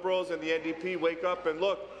the Liberals and the NDP wake up and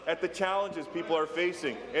look at the challenges people are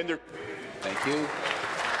facing in their... Thank you.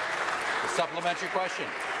 The supplementary question.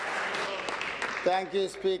 Thank you,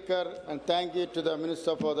 Speaker, and thank you to the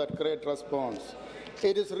Minister for that great response.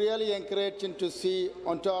 It is really encouraging to see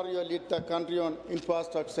Ontario lead the country on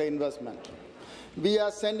infrastructure investment. We are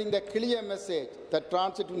sending the clear message that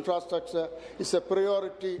transit infrastructure is a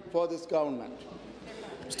priority for this government.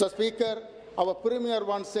 Mr. Speaker, our Premier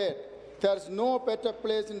once said, there is no better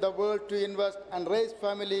place in the world to invest and raise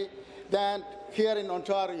family than here in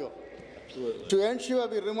Ontario. Absolutely. To ensure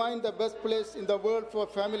we remain the best place in the world for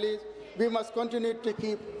families, we must continue to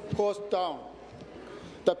keep costs down.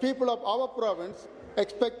 The people of our province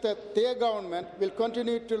expect that their government will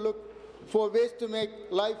continue to look for ways to make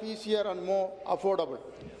life easier and more affordable.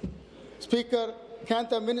 Speaker, can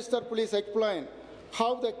the Minister please explain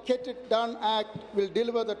how the Get It Done Act will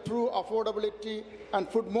deliver the true affordability and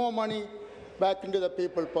put more money back into the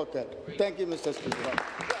people's pocket? Thank you, Mr. Speaker.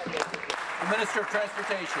 The Minister of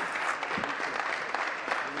Transportation.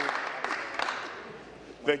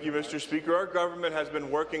 Thank you, Mr. Speaker. Our government has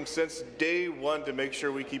been working since day one to make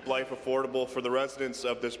sure we keep life affordable for the residents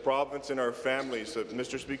of this province and our families.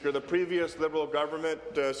 Mr. Speaker, the previous Liberal government,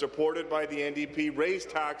 supported by the NDP,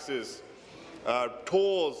 raised taxes,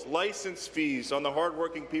 tolls, license fees on the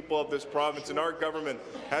hardworking people of this province, and our government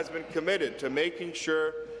has been committed to making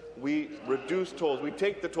sure we reduce tolls. We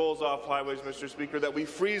take the tolls off highways, Mr. Speaker, that we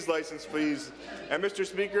freeze license fees. And, Mr.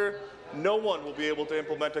 Speaker, no one will be able to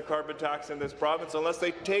implement a carbon tax in this province unless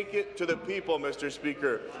they take it to the people, Mr.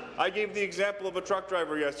 Speaker. I gave the example of a truck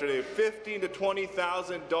driver yesterday. $15,000 to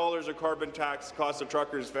 $20,000 a carbon tax costs a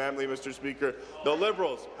trucker's family, Mr. Speaker. The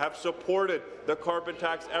Liberals have supported the carbon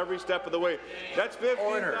tax every step of the way. That's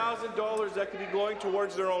 $15,000 that could be going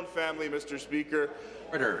towards their own family, Mr. Speaker.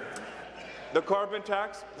 Order. The carbon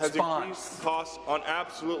tax has increased costs on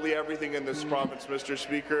absolutely everything in this province, Mr.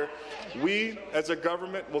 Speaker. We, as a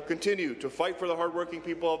government, will continue to fight for the hardworking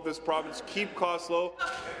people of this province, keep costs low.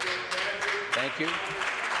 Thank you.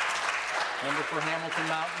 Member for Hamilton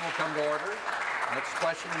Mountain will come to order. Next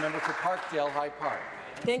question, the member for Parkdale High Park.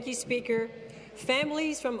 Thank you, Speaker.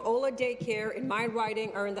 Families from Ola Daycare in my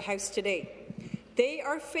riding are in the House today. They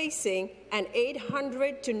are facing an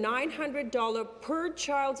 $800 to $900 per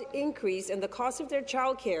child increase in the cost of their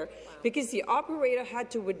childcare because the operator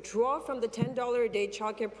had to withdraw from the $10 a day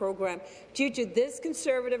childcare program due to this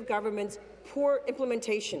Conservative government's poor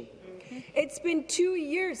implementation. It's been 2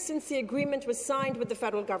 years since the agreement was signed with the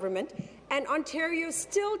federal government, and Ontario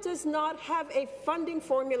still does not have a funding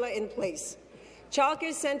formula in place.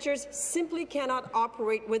 Childcare centres simply cannot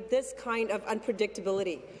operate with this kind of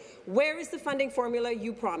unpredictability. Where is the funding formula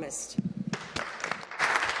you promised?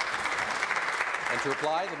 And to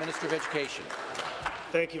reply, the Minister of Education.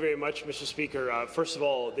 Thank you very much, Mr. Speaker. First of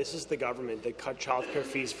all, this is the government that cut childcare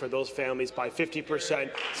fees for those families by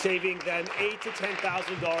 50%, saving them $8,000 to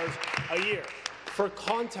 $10,000 a year. For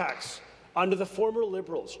context, under the former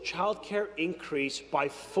Liberals, childcare increased by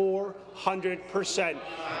 400%.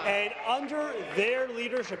 And under their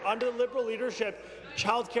leadership, under the Liberal leadership,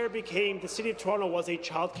 childcare became, the City of Toronto was a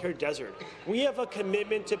childcare desert. We have a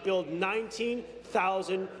commitment to build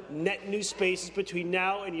 19,000 net new spaces between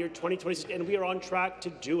now and year 2026, and we are on track to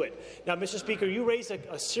do it. Now, Mr. Speaker, you raised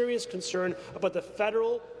a serious concern about the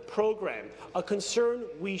federal program, a concern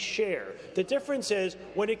we share. The difference is,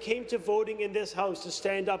 when it came to voting in this House to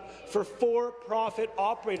stand up for for-profit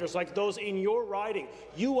operators like those in your riding,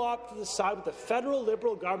 you opted to side with the federal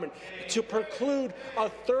Liberal government to preclude a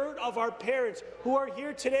third of our parents who are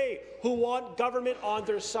here today who want government on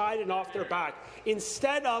their side and off their back.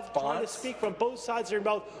 Instead of trying to speak from both sides of your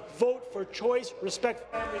mouth, vote for choice,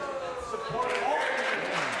 respect families, support all.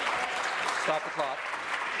 Stop the clock.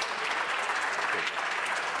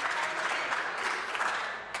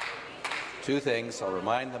 Two things. I'll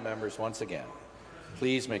remind the members once again.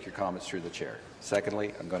 Please make your comments through the chair.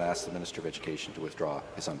 Secondly, I'm going to ask the Minister of Education to withdraw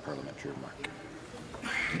his unparliamentary remark.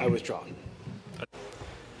 I withdraw.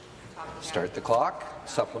 Start the clock.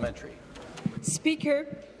 Supplementary. Speaker,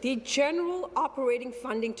 the general operating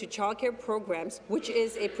funding to childcare programs, which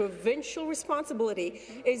is a provincial responsibility,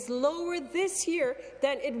 is lower this year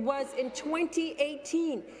than it was in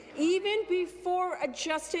 2018, even before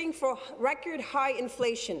adjusting for record-high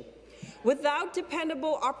inflation. Without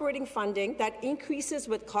dependable operating funding that increases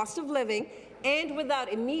with cost of living and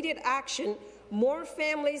without immediate action, more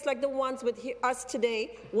families like the ones with us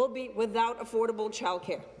today will be without affordable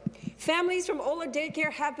childcare. Families from Ola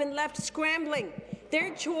Daycare have been left scrambling.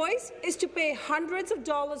 Their choice is to pay hundreds of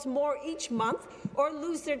dollars more each month or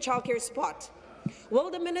lose their childcare spot.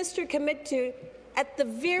 Will the minister commit to, at the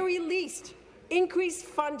very least, increase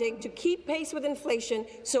funding to keep pace with inflation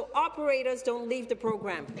so operators don't leave the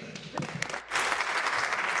program?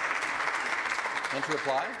 And to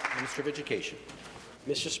reply, Minister of Education.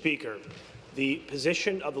 Mr. Speaker, the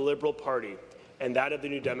position of the Liberal Party and that of the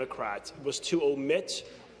New Democrats was to omit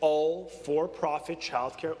all for-profit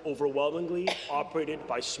childcare overwhelmingly operated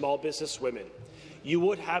by small business women. You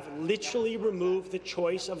would have literally removed the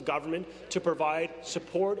choice of government to provide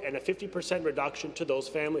support and a 50% reduction to those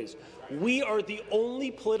families. We are the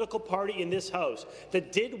only political party in this House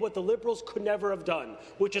that did what the Liberals could never have done,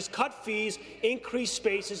 which is cut fees, increase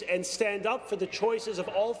spaces, and stand up for the choices of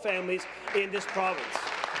all families in this province.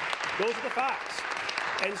 Those are the facts.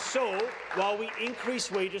 And so, while we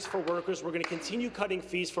increase wages for workers, we're going to continue cutting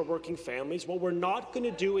fees for working families. What we're not going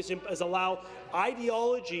to do is allow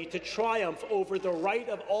ideology to triumph over the right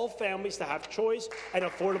of all families to have choice and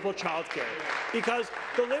affordable childcare, because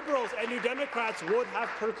the Liberals and New Democrats would have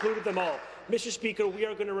precluded them all. Mr. Speaker, we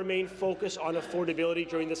are going to remain focused on affordability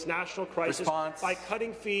during this national crisis by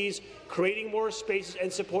cutting fees, creating more spaces,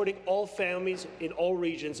 and supporting all families in all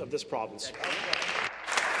regions of this province.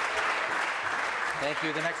 Thank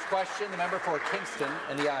you. The next question, the member for Kingston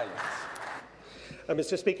and the Islands.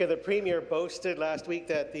 Mr. Speaker, the Premier boasted last week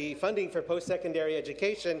that the funding for post-secondary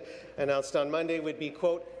education announced on Monday would be,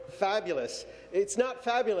 quote, fabulous. It's not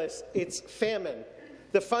fabulous, it's famine.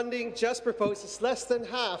 The funding just proposed is less than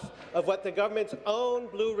half of what the government's own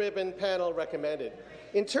Blue Ribbon panel recommended.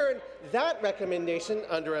 In turn, that recommendation,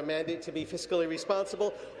 under a mandate to be fiscally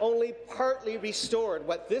responsible, only partly restored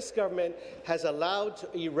what this government has allowed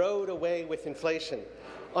to erode away with inflation.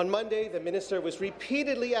 On Monday, the minister was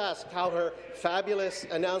repeatedly asked how her fabulous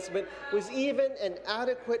announcement was even an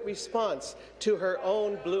adequate response to her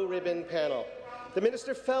own Blue Ribbon panel. The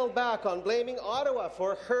minister fell back on blaming Ottawa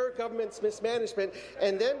for her government's mismanagement,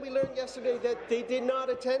 and then we learned yesterday that they did not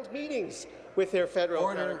attend meetings with their federal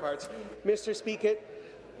counterparts. Mr. Speaker,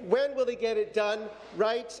 when will they get it done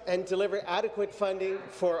right and deliver adequate funding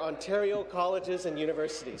for Ontario colleges and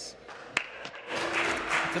universities?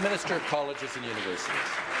 The Minister of Colleges and Universities.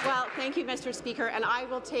 Well, thank you, Mr. Speaker, and I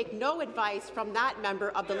will take no advice from that member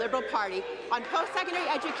of the Liberal Party on post-secondary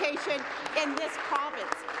education in this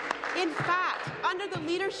province. In fact, under the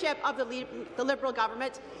leadership of the Liberal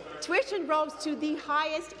government, tuition rose to the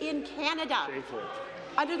highest in Canada. Shameful.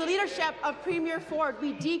 Under the leadership of Premier Ford,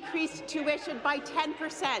 we decreased tuition by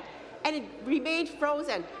 10%, and it remained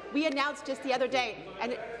frozen. We announced just the other day,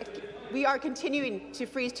 and we are continuing to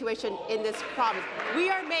freeze tuition in this province. We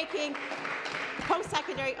are making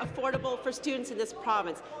post-secondary affordable for students in this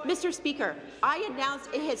province. Mr. Speaker, I announced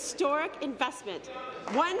a historic investment,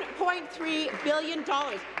 $1.3 billion,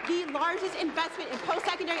 the largest investment in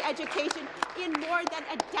post-secondary education in more than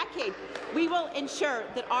a decade. We will ensure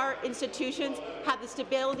that our institutions have the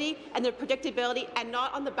stability and the predictability and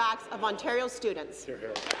not on the backs of Ontario students.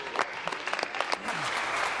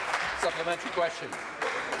 Supplementary question.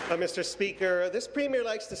 Mr. Speaker, this Premier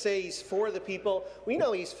likes to say he's for the people. We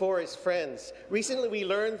know he's for his friends. Recently, we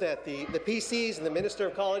learned that the PCs and the Minister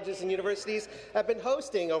of Colleges and Universities have been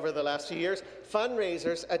hosting over the last few years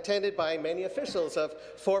fundraisers attended by many officials of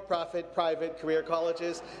for-profit private career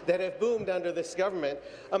colleges that have boomed under this government.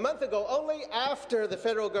 A month ago, only after the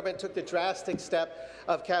federal government took the drastic step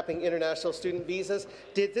of capping international student visas,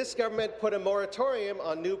 did this government put a moratorium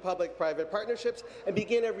on new public-private partnerships and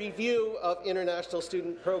begin a review of international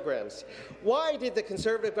student programs. Why did the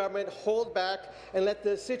Conservative government hold back and let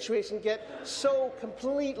the situation get so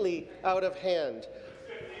completely out of hand?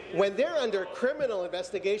 When they're under criminal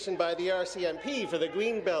investigation by the RCMP for the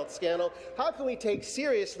Greenbelt scandal, how can we take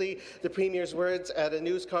seriously the Premier's words at a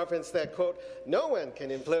news conference that, quote, no one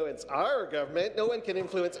can influence our government, no one can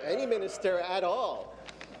influence any minister at all?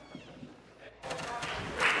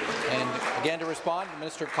 And again to respond, the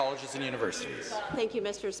Minister of Colleges and Universities. Thank you,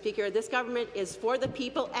 Mr. Speaker. This government is for the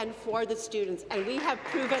people and for the students, and we have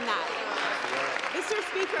proven that. Mr.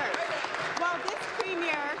 Speaker, while this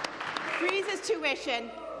Premier freezes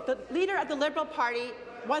tuition, the leader of the Liberal Party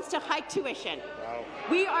wants to hike tuition. Wow.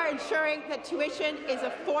 We are ensuring that tuition is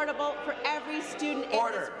affordable for every student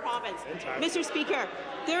in this province. Mr. Speaker,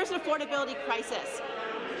 there is an affordability crisis.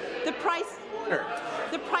 The price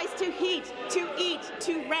to heat, to eat,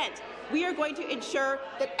 to rent. We are going to ensure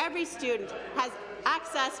that every student has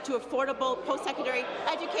access to affordable post-secondary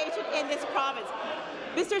education in this province.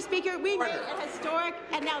 Mr. Speaker, we made a historic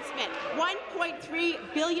announcement, $1.3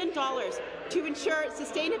 billion to ensure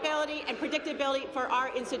sustainability and predictability for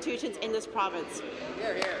our institutions in this province.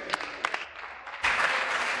 Hear, hear.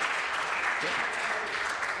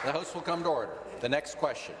 The House will come to order. The next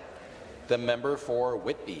question, the member for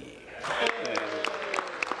Whitby.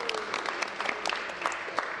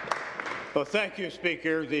 Well, thank you,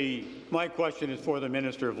 Speaker. My question is for the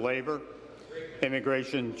Minister of Labour,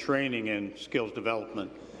 Immigration, Training and Skills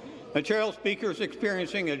Development. Ontario, Speaker, is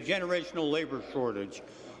experiencing a generational labour shortage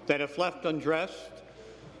that, if left unaddressed,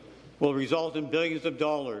 will result in billions of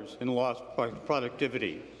dollars in lost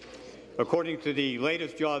productivity. According to the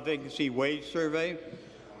latest job vacancy wage survey,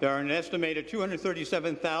 there are an estimated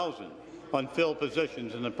 237,000 unfilled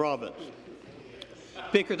positions in the province.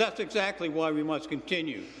 Speaker, that's exactly why we must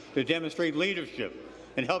continue to demonstrate leadership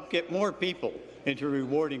and help get more people into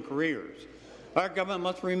rewarding careers. Our government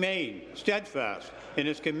must remain steadfast in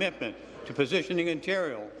its commitment to positioning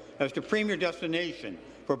Ontario as the premier destination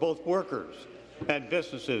for both workers and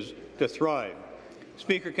businesses to thrive.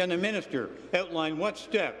 Speaker, can the minister outline what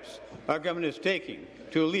steps our government is taking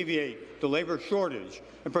to alleviate the labour shortage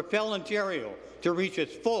and propel Ontario to reach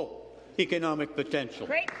its full economic potential?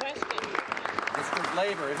 Great question. Minister of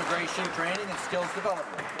Labour, Immigration, Training and Skills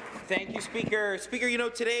Development. Thank you, Speaker. Speaker, you know,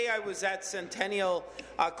 today I was at Centennial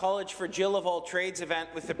College for Jill of All Trades event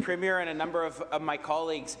with the Premier and a number of my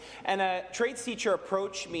colleagues, and a trades teacher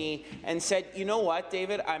approached me and said, you know what,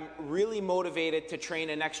 David, I'm really motivated to train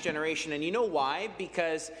a next generation, and you know why?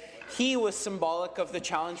 Because he was symbolic of the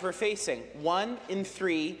challenge we're facing. 1 in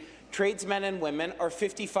 3 tradesmen and women are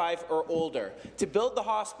 55 or older. To build the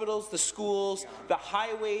hospitals, the schools, the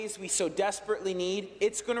highways we so desperately need,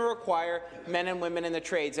 it's going to require men and women in the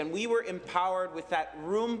trades. And we were empowered with that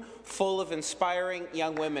room full of inspiring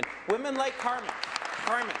young women. Women like Carmen,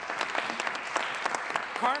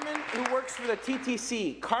 who works for the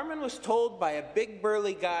TTC. Carmen was told by a big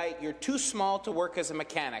burly guy, you're too small to work as a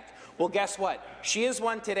mechanic. Well, guess what? She is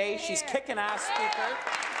one today. She's kicking ass, Speaker.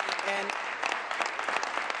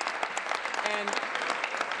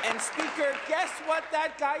 And Speaker, guess what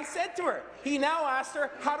that guy said to her? He now asked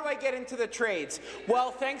her, how do I get into the trades?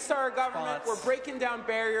 Well, thanks to our government, we're breaking down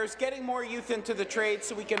barriers, getting more youth into the trades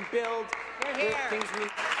so we can build things we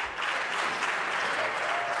need.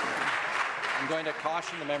 I'm going to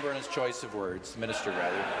caution the member in his choice of words, the minister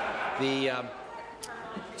rather. The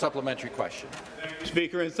supplementary question.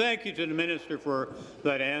 Speaker, and thank you to the minister for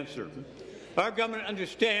that answer. Our government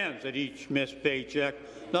understands that each missed paycheck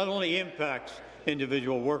not only impacts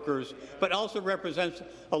individual workers, but also represents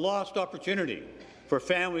a lost opportunity for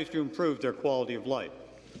families to improve their quality of life.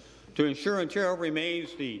 To ensure Ontario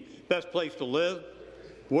remains the best place to live,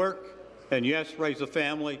 work, and yes, raise a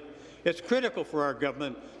family, it's critical for our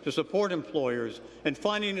government to support employers in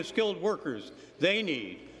finding the skilled workers they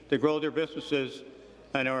need to grow their businesses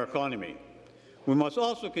and our economy. We must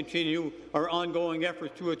also continue our ongoing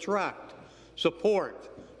efforts to attract, support,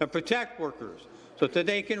 and protect workers so that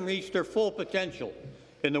they can reach their full potential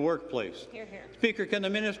in the workplace. Hear, hear. Speaker, can the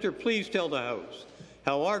minister please tell the House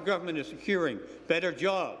how our government is securing better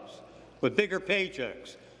jobs with bigger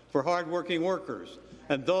paychecks for hard-working workers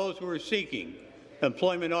and those who are seeking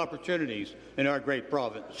employment opportunities in our great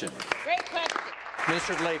province? Great question.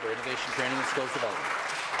 Minister of Labour, Innovation, Training and Skills Development.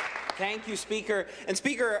 Thank you, Speaker. And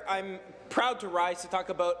Speaker, I'm proud to rise to talk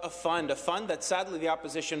about a fund that sadly the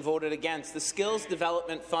opposition voted against, the Skills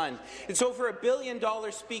Development Fund. It's over $1 billion,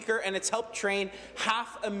 Speaker, and it's helped train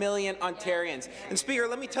 500,000 Ontarians. And Speaker,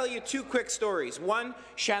 let me tell you two quick stories. One,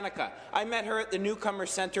 Shanika. I met her at the Newcomer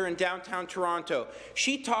Centre in downtown Toronto.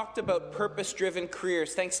 She talked about purpose-driven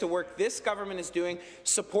careers thanks to work this government is doing,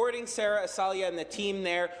 supporting Sarah Asalia and the team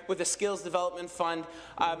there with the Skills Development Fund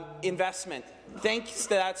investment. Thanks to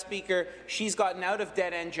that, Speaker, she's gotten out of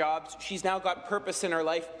dead-end jobs. She's now got purpose in her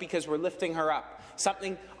life because we're lifting her up,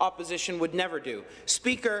 something opposition would never do.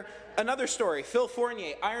 Speaker, another story. Phil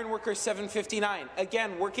Fournier, Ironworkers 759,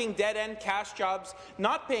 again, working dead-end cash jobs,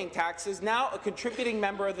 not paying taxes, now a contributing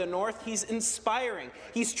member of the North. He's inspiring.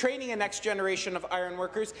 He's training a next generation of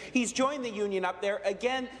ironworkers. He's joined the union up there,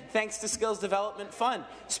 again, thanks to Skills Development Fund.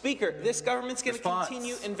 Speaker, this government's going to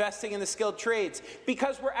continue investing in the skilled trades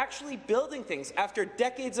because we're actually building things. After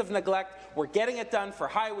decades of neglect, we're getting it done for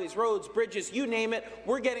highways, roads, bridges, you name it.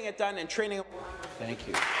 We're getting it done and training. Thank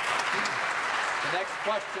you. The next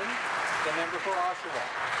question, the member for Oshawa.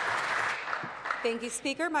 Thank you,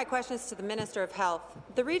 Speaker. My question is to the Minister of Health.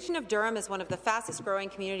 The region of Durham is one of the fastest-growing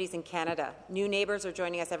communities in Canada. New neighbours are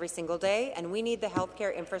joining us every single day, and we need the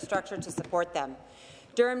healthcare infrastructure to support them.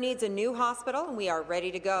 Durham needs a new hospital, and we are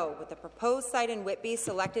ready to go, with the proposed site in Whitby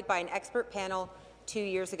selected by an expert panel 2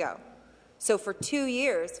 years ago. So for 2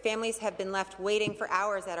 years, families have been left waiting for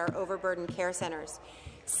hours at our overburdened care centres.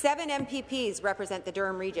 7 MPPs represent the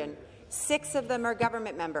Durham region. 6 of them are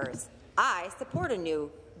government members. I support a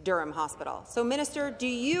new Durham hospital. So, Minister, do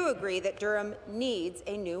you agree that Durham needs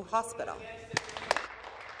a new hospital?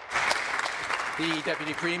 The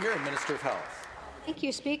Deputy Premier and Minister of Health. Thank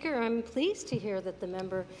you, Speaker. I'm pleased to hear that the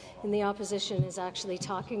member in the opposition is actually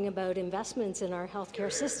talking about investments in our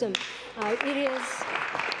healthcare system. It is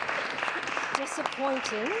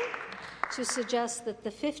disappointing to suggest that the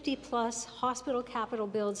 50-plus hospital capital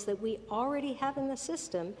builds that we already have in the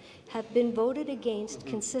system have been voted against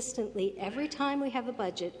consistently every time we have a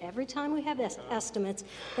budget, every time we have estimates,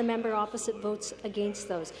 the member opposite votes against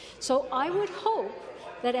those. So I would hope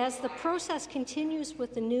that as the process continues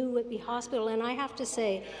with the new Whitby Hospital, and I have to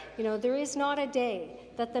say, you know, there is not a day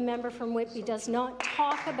that the member from Whitby does not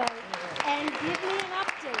talk about and give me an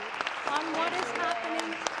update on what is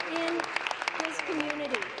happening in his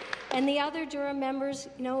community. And the other Durham members,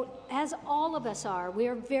 you know, as all of us are, we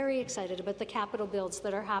are very excited about the capital builds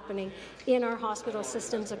that are happening in our hospital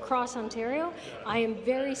systems across Ontario. I am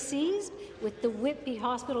very seized with the Whitby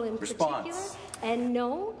Hospital in particular, and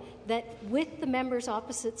know that with the members'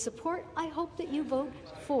 opposite support, I hope that you vote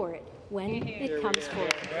for it when it comes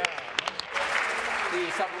forward.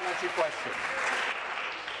 The supplementary question.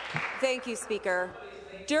 Thank you, Speaker.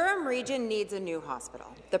 Durham Region needs a new hospital.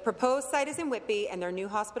 The proposed site is in Whitby, and their new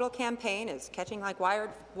hospital campaign is catching like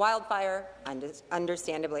wildfire,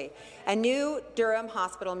 understandably. A new Durham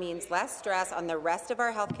hospital means less stress on the rest of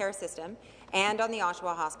our healthcare system and on the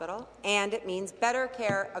Oshawa Hospital, and it means better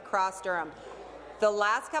care across Durham. The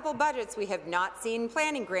last couple budgets, we have not seen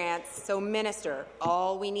planning grants, so, Minister,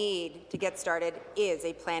 all we need to get started is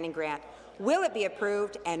a planning grant. Will it be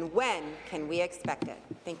approved, and when can we expect it?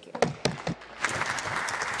 Thank you.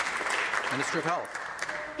 Minister of Health.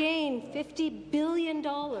 Again, $50 billion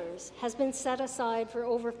has been set aside for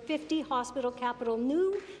over 50 hospital capital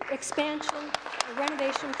new expansion and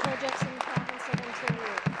renovation projects in the province of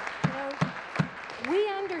Ontario. You know, we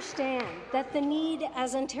understand that the need,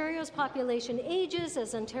 as Ontario's population ages,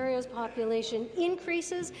 as Ontario's population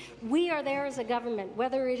increases, we are there as a government,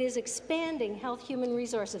 whether it is expanding health human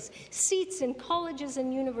resources, seats in colleges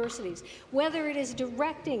and universities, whether it is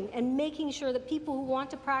directing and making sure that people who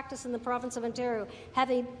want to practice in the province of Ontario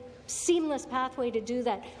have a seamless pathway to do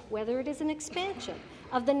that, whether it is an expansion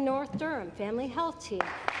of the North Durham Family Health Team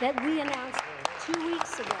that we announced 2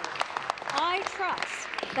 weeks ago. I trust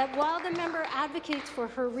that while the member advocates for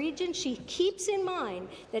her region, she keeps in mind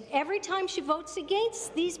that every time she votes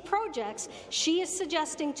against these projects, she is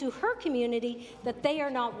suggesting to her community that they are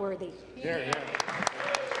not worthy. The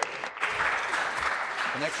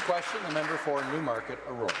next question, the member for Newmarket,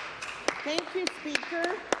 Aurora. Thank you,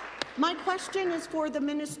 Speaker. My question is for the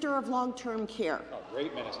Minister of Long-Term Care. Oh,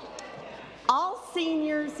 great minister. All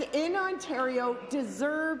seniors in Ontario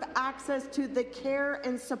deserve access to the care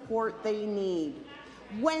and support they need,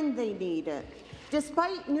 when they need it.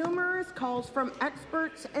 Despite numerous calls from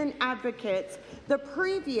experts and advocates, the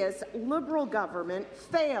previous Liberal government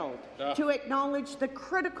failed to acknowledge the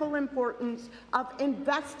critical importance of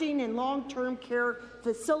investing in long-term care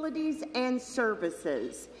facilities and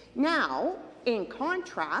services. Now, in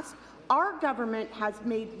contrast, our government has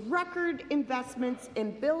made record investments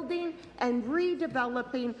in building and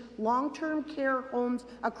redeveloping long-term care homes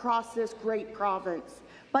across this great province.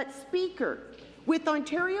 But, Speaker, with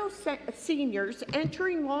Ontario seniors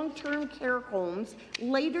entering long-term care homes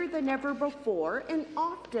later than ever before, and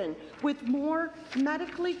often with more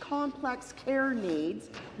medically complex care needs,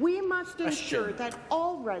 we must ensure that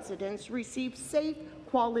all residents receive safe,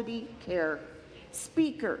 quality care.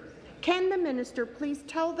 Speaker, can the minister please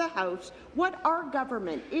tell the House what our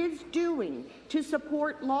government is doing to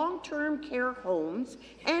support long-term care homes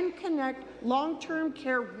and connect long-term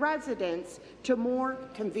care residents to more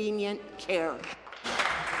convenient care?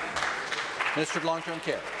 Minister of Long-Term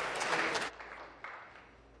Care.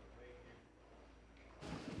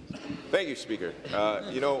 Thank you, Speaker.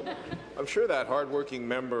 You know, I'm sure that hardworking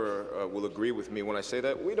member will agree with me when I say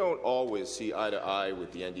that we don't always see eye to eye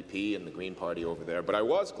with the NDP and the Green Party over there, but I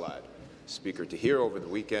was glad, Speaker, to hear over the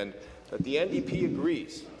weekend that the NDP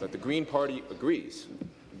agrees, that the Green Party agrees,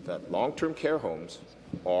 that long-term care homes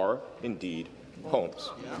are indeed homes.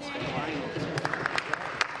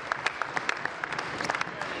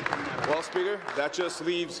 Well, Speaker, that just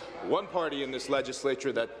leaves one party in this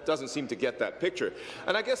legislature that doesn't seem to get that picture.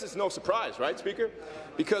 And I guess it's no surprise, right, Speaker?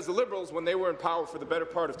 Because the Liberals, when they were in power for the better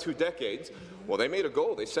part of 2 decades, well, they made a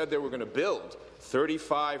goal. They said they were going to build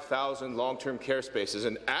 35,000 long-term care spaces,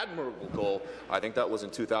 an admirable goal. I think that was in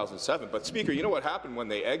 2007. But, Speaker, you know what happened when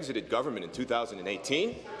they exited government in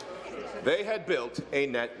 2018? They had built a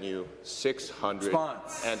net new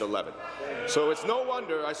 611. So it's no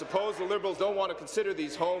wonder, I suppose, the Liberals don't want to consider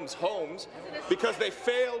these homes homes because they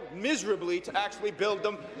failed miserably to actually build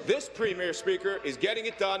them. This Premier, Speaker, is getting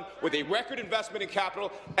it done with a record investment in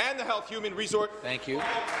capital and the Health Human Resource. Thank you.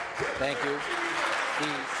 Thank you. The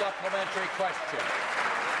supplementary question.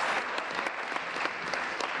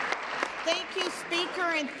 Thank you,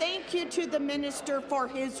 Speaker, and thank you to the Minister for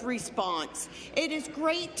his response. It is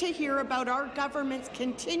great to hear about our government's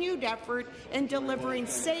continued effort in delivering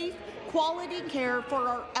safe, quality care for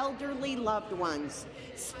our elderly loved ones.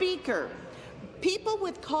 Speaker, people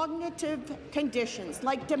with cognitive conditions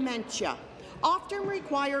like dementia often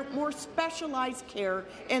require more specialized care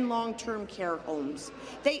in long-term care homes.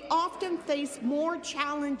 They often face more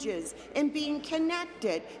challenges in being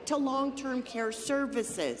connected to long-term care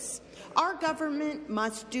services. Our government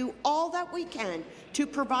must do all that we can to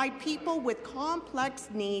provide people with complex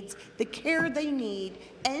needs the care they need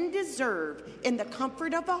and deserve in the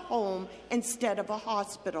comfort of a home instead of a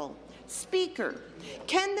hospital. Speaker,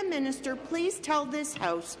 can the minister please tell this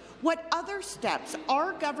House what other steps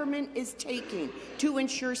our government is taking to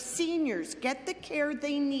ensure seniors get the care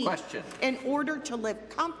they need in order to live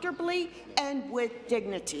comfortably and with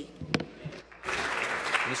dignity?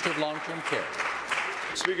 Minister of Long-Term Care.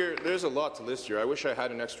 Speaker, there's a lot to list here. I wish I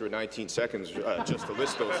had an extra 19 seconds just to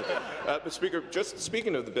list those. But, Speaker, just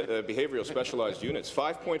speaking of the behavioural specialized units,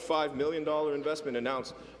 $5.5 million investment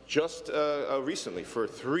announced just recently for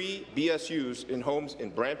 3 BSUs in homes in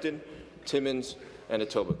Brampton, Timmins, and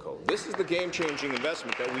Etobicoke. This is the game-changing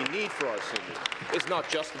investment that we need for our seniors. It's not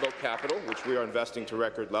just about capital, which we are investing to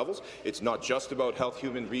record levels. It's not just about health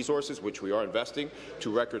human resources, which we are investing to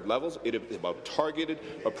record levels. It is about targeted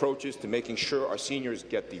approaches to making sure our seniors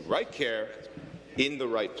get the right care in the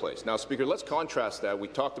right place. Now, Speaker, let's contrast that. We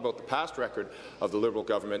talked about the past record of the Liberal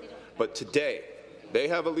government, but today they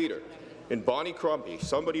have a leader in Bonnie Crombie,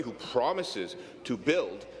 somebody who promises to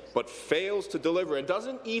build but fails to deliver and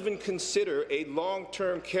doesn't even consider a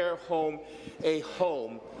long-term care home a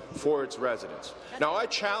home for its residents. Now, I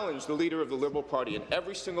challenge the leader of the Liberal Party and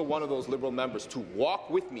every single one of those Liberal members to walk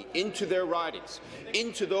with me into their ridings,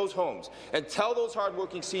 into those homes, and tell those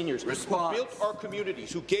hardworking seniors who built our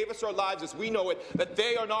communities, who gave us our lives as we know it, that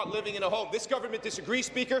they are not living in a home. This government disagrees,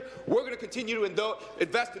 Speaker. We're going to continue to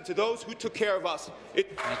invest into those who took care of us.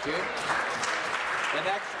 Thank you. The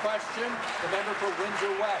next question, the member for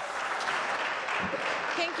Windsor West.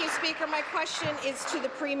 Thank you, Speaker. My question is to the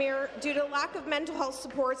Premier. Due to lack of mental health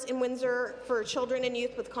supports in Windsor for children and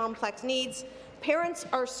youth with complex needs, parents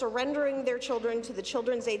are surrendering their children to the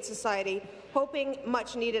Children's Aid Society, hoping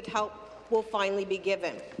much-needed help will finally be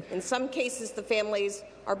given. In some cases, the families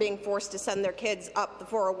are being forced to send their kids up the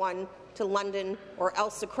 401 to London or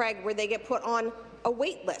Elsa Craig, where they get put on a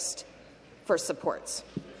wait list for supports.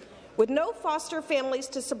 With no foster families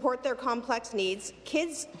to support their complex needs,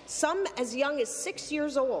 kids, some as young as 6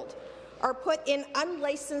 years old, are put in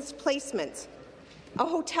unlicensed placements, a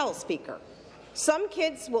hotel, Speaker. Some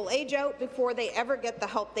kids will age out before they ever get the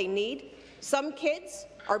help they need. Some kids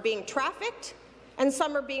are being trafficked, and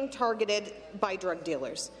some are being targeted by drug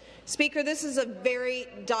dealers. Speaker, this is a very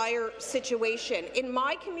dire situation in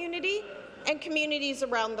my community and communities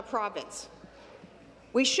around the province.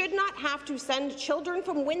 We should not have to send children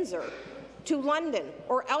from Windsor to London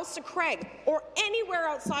or Elsa Craig or anywhere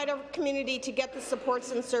outside our community to get the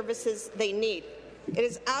supports and services they need. It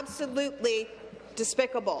is absolutely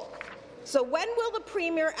despicable. So when will the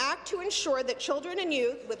Premier act to ensure that children and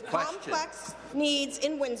youth with complex needs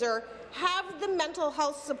in Windsor have the mental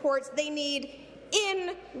health supports they need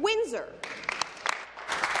in Windsor?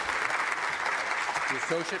 The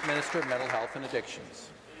Associate Minister of Mental Health and Addictions.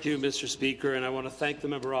 Thank you, Mr. Speaker, and I want to thank the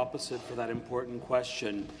member opposite for that important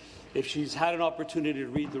question. If she's had an opportunity to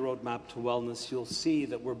read the Roadmap to Wellness, you'll see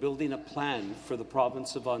that we're building a plan for the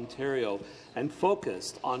province of Ontario and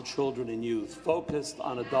focused on children and youth, focused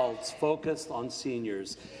on adults, focused on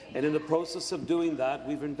seniors. And in the process of doing that,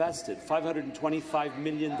 we've invested $525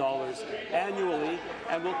 million annually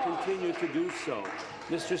and will continue to do so.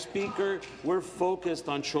 Mr. Speaker, we're focused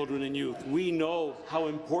on children and youth. We know how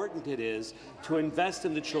important it is to invest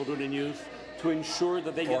in the children and youth to ensure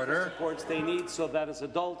that they get the supports they need so that as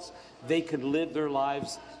adults they can live their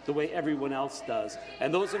lives the way everyone else does.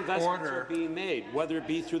 And those investments are being made, whether it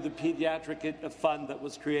be through the pediatric fund that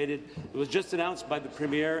was created. It was just announced by the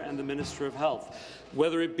Premier and the Minister of Health.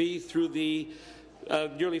 Whether it be through the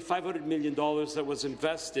nearly $500 million that was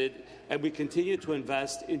invested, and we continue to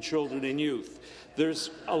invest in children and youth.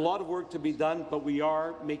 There's a lot of work to be done, but we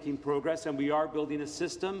are making progress, and we are building a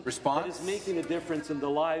system that is making a difference in the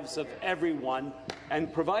lives of everyone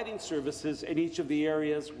and providing services in each of the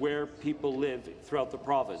areas where people live throughout the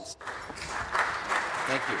province.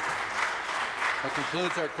 Thank you. That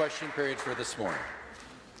concludes our question period for this morning.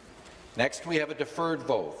 Next, we have a deferred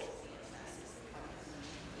vote.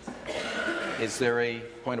 Is there a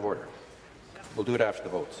point of order? We'll do it after the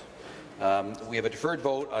votes. We have a deferred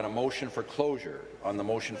vote on a motion for closure on the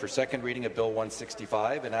motion for second reading of Bill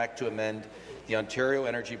 165, an act to amend the Ontario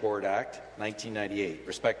Energy Board Act 1998,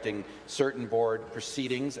 respecting certain board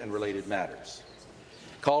proceedings and related matters.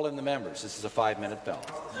 Call in the members. This is a 5-minute bell.